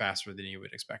quite a bit faster than you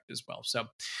would expect as well. So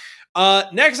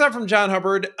next up from John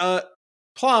Hubbard,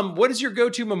 Plum, what is your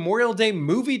go-to Memorial Day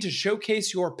movie to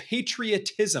showcase your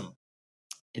patriotism?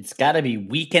 It's got to be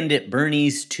Weekend at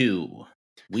Bernie's 2.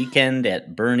 Weekend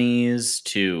at Bernie's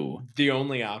 2. The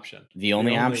only option. The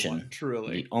only option. One,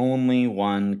 truly. The only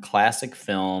one. Classic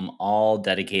film, all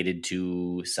dedicated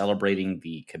to celebrating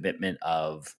the commitment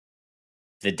of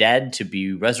the dead to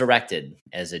be resurrected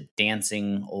as a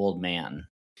dancing old man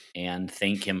and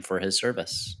thank him for his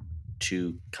service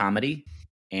to comedy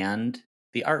and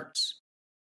the arts.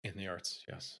 In the arts,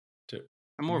 yes.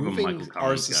 I'm more of a Michael Collins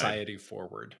our society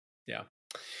forward. Yeah.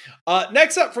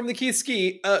 Next up from the Keith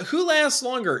Ski, who lasts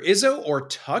longer, Izzo or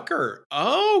Tucker?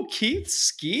 Oh, Keith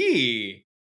Ski.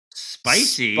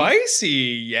 Spicy,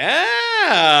 yeah.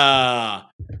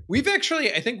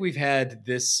 I think we've had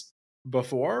this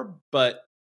before, but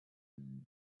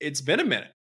it's been a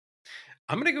minute.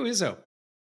 I'm going to go Izzo.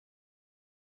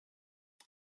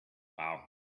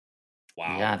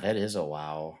 Wow. Yeah, that is a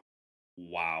wow.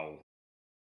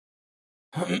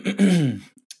 The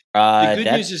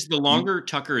good news is the longer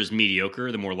Tucker is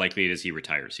mediocre, the more likely it is he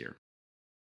retires here.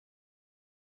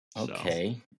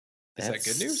 Okay. Is that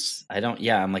good news? I don't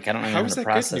know how to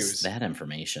process that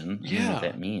information. I don't know what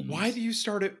that means. Why do you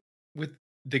start it with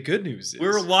the good news?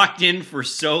 We're locked in for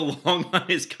so long on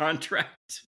his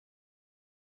contract.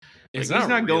 He's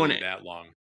not going that long.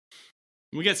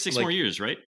 We got 6 more years,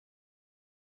 right?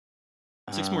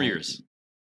 6 more years.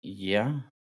 Yeah.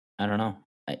 I don't know.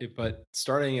 But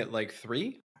starting at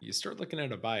 3, you start looking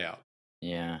at a buyout.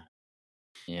 Yeah.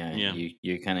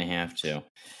 You kind of have to.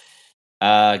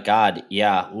 God,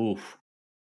 yeah. Oof.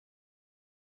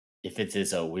 If it's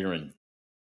Izzo,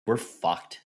 we're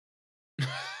fucked.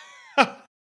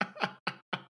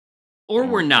 Or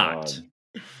we're not.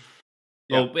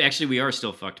 God. Well, actually, we are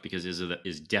still fucked because Izzo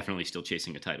is definitely still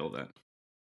chasing a title then.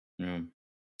 Yeah.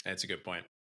 That's a good point.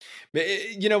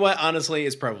 But you know what? Honestly,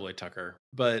 it's probably Tucker.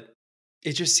 But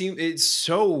it just seems it's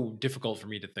so difficult for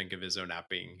me to think of Izzo not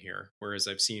being here, whereas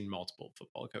I've seen multiple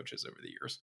football coaches over the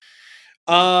years.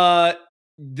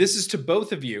 This is to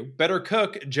both of you. Better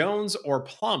cook, Jones or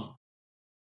Plum?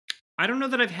 I don't know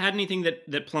that I've had anything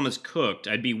that Plum has cooked.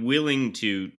 I'd be willing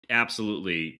to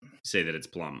absolutely say that it's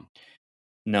Plum.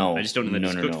 No. I just don't know that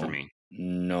it's cooked for me.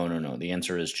 No. The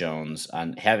answer is Jones.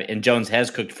 And Jones has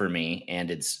cooked for me,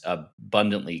 and it's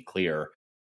abundantly clear.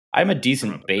 I'm a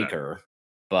decent baker,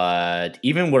 but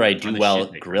even where I do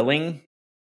well grilling,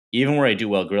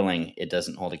 it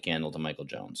doesn't hold a candle to Michael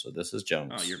Jones. So this is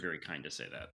Jones. Oh, you're very kind to say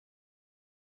that.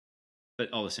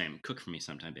 But all the same, cook for me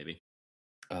sometime, baby.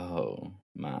 Oh,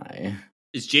 my.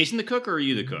 Is Jason the cook or are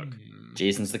you the cook?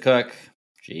 Jason's the cook.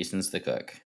 Jason's the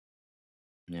cook.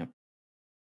 Yep.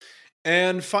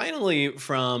 And finally,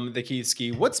 from the Keith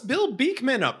Ski, what's Bill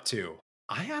Beekman up to?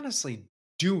 I honestly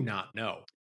do not know.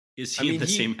 Is he in the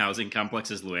same housing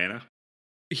complex as Luana?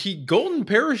 He golden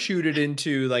parachuted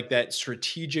into like that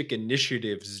strategic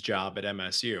initiatives job at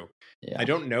MSU. Yeah. I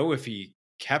don't know if he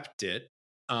kept it,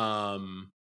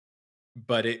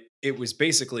 but it was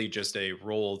basically just a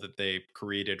role that they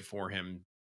created for him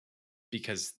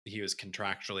because he was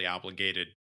contractually obligated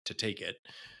to take it.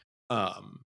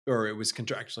 Or it was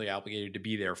contractually obligated to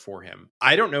be there for him.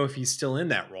 I don't know if he's still in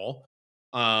that role.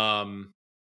 So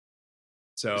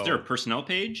is there a personnel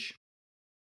page?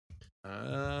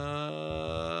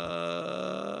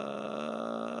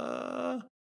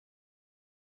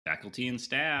 Faculty and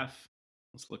staff.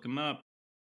 Let's look him up.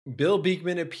 Bill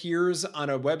Beekman appears on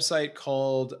a website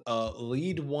called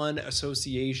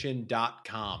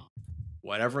lead1association.com.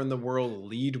 Whatever in the world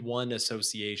Lead One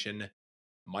Association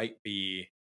might be,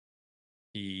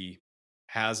 he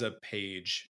has a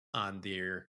page on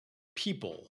their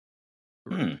people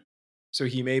group. So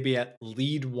he may be at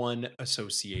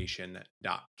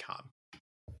lead1association.com.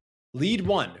 Lead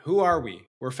One, who are we?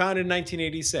 We're founded in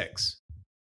 1986.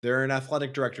 They're an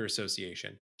athletic director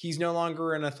association. He's no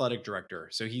longer an athletic director,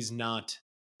 so he's not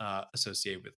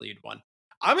associated with Lead One.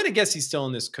 I'm going to guess he's still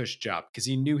in this cush job because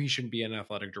he knew he shouldn't be an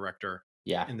athletic director.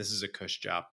 Yeah. And this is a cush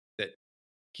job that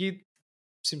he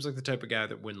seems like the type of guy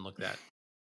that wouldn't look that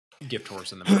gift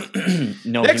horse in the mouth.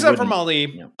 No. Next up from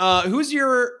Ali, who's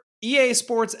your EA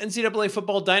Sports NCAA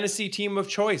football dynasty team of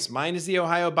choice? Mine is the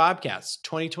Ohio Bobcats,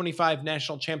 2025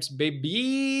 national champs,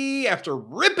 baby, after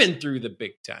ripping through the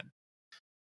Big Ten.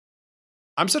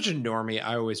 I'm such a normie.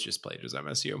 I always just played as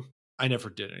MSU. I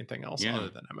never did anything else other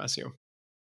than MSU.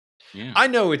 Yeah. I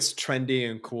know it's trendy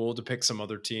and cool to pick some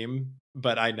other team,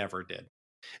 but I never did.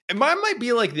 And mine might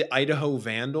be like the Idaho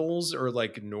Vandals or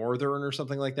like Northern or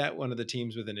something like that. One of the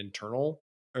teams with an internal.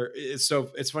 Or it's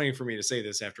funny for me to say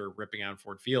this after ripping on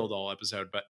Ford Field all episode,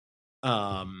 but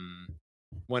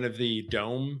one of the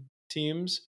dome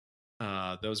teams,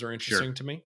 those are interesting to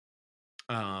me.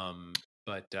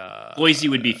 But Boise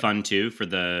would be fun too for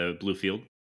the blue field.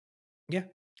 Yeah,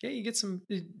 you get some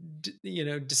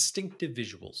distinctive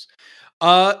visuals.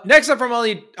 Next up from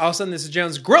Ali, I'll send this to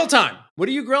Jones. Grill time. What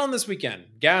are you grilling this weekend?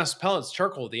 Gas, pellets,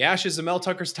 charcoal, the ashes of Mel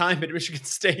Tucker's time at Michigan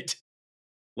State.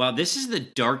 Wow, this is the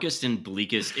darkest and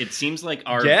bleakest. It seems like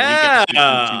our bleak episode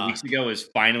from 2 weeks ago is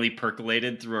finally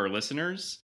percolated through our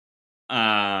listeners.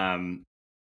 So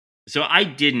I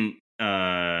didn't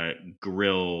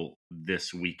grill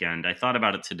this weekend. I thought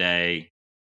about it today,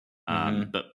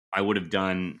 but I would have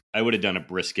done a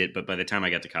brisket. But by the time I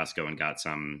got to Costco and got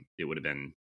some, it would have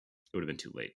been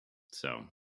too late. So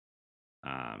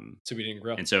we didn't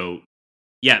grill. And so.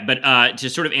 Yeah, but to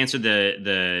sort of answer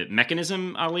the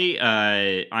mechanism, Ali,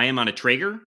 I am on a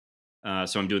Traeger,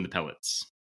 so I'm doing the pellets.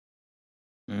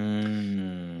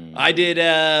 I did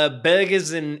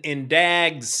burgers and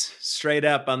dags straight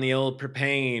up on the old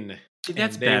propane.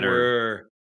 That's they better. Were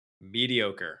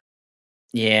mediocre.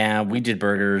 Yeah, we did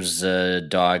burgers,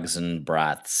 dogs, and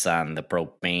brats on the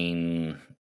propane.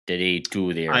 Did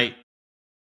A2 there.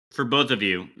 For both of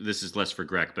you, this is less for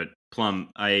Greg, but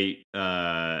Plum, I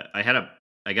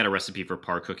got a recipe for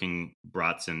par cooking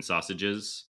brats and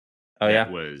sausages. Oh, yeah?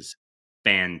 It was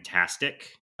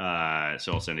fantastic. So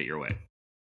I'll send it your way.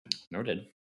 Noted.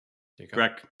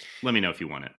 Greg, let me know if you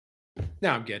want it.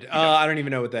 No, I'm good. I don't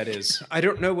even know what that is. I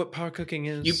don't know what par cooking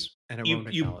is, and I won't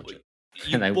acknowledge it.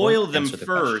 You boil them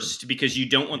first because you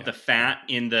don't want the fat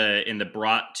in the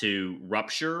brat to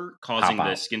rupture, causing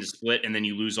the skin to split, and then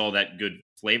you lose all that good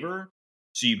flavor.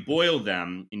 So you boil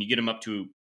them, and you get them up to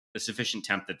a sufficient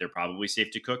temp that they're probably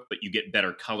safe to cook, but you get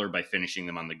better color by finishing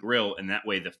them on the grill, and that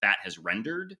way the fat has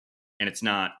rendered, and it's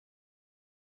not...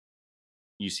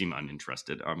 You seem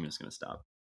uninterested. I'm just going to stop.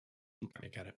 I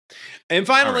got it. And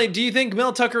finally, do you think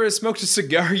Mel Tucker has smoked a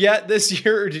cigar yet this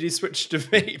year, or did he switch to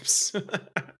vapes?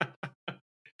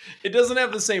 It doesn't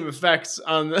have the same effects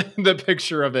on the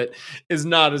picture of it. Is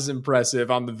not as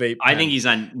impressive on the vape. I think he's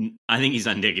on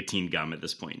nicotine gum at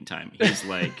this point in time. He's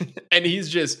like, and he's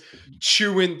just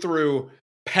chewing through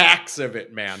packs of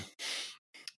it, man.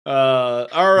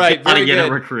 All right, very good.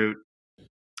 A recruit.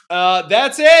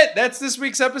 That's it. That's this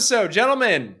week's episode,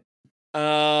 gentlemen.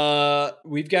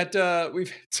 We've got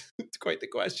quite the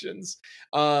questions.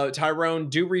 Tyrone,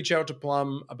 do reach out to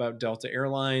Plum about Delta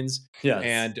Airlines. Yes.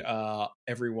 And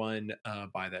everyone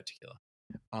buy that tequila.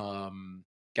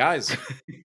 Guys,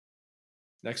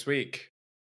 next week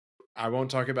I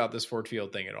won't talk about this Ford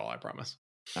Field thing at all, I promise.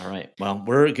 All right. Well,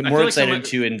 we're excited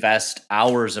to invest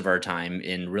hours of our time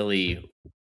in really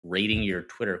rating your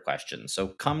Twitter questions. So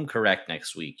come correct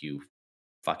next week, you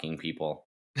fucking people.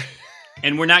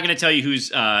 And we're not going to tell you who's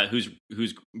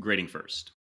grading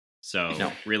first.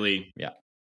 So really,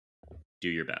 do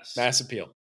your best. Mass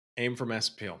appeal. Aim for mass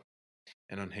appeal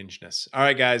and unhingedness. All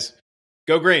right, guys.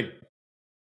 Go green.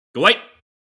 Go white.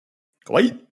 Go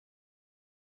white.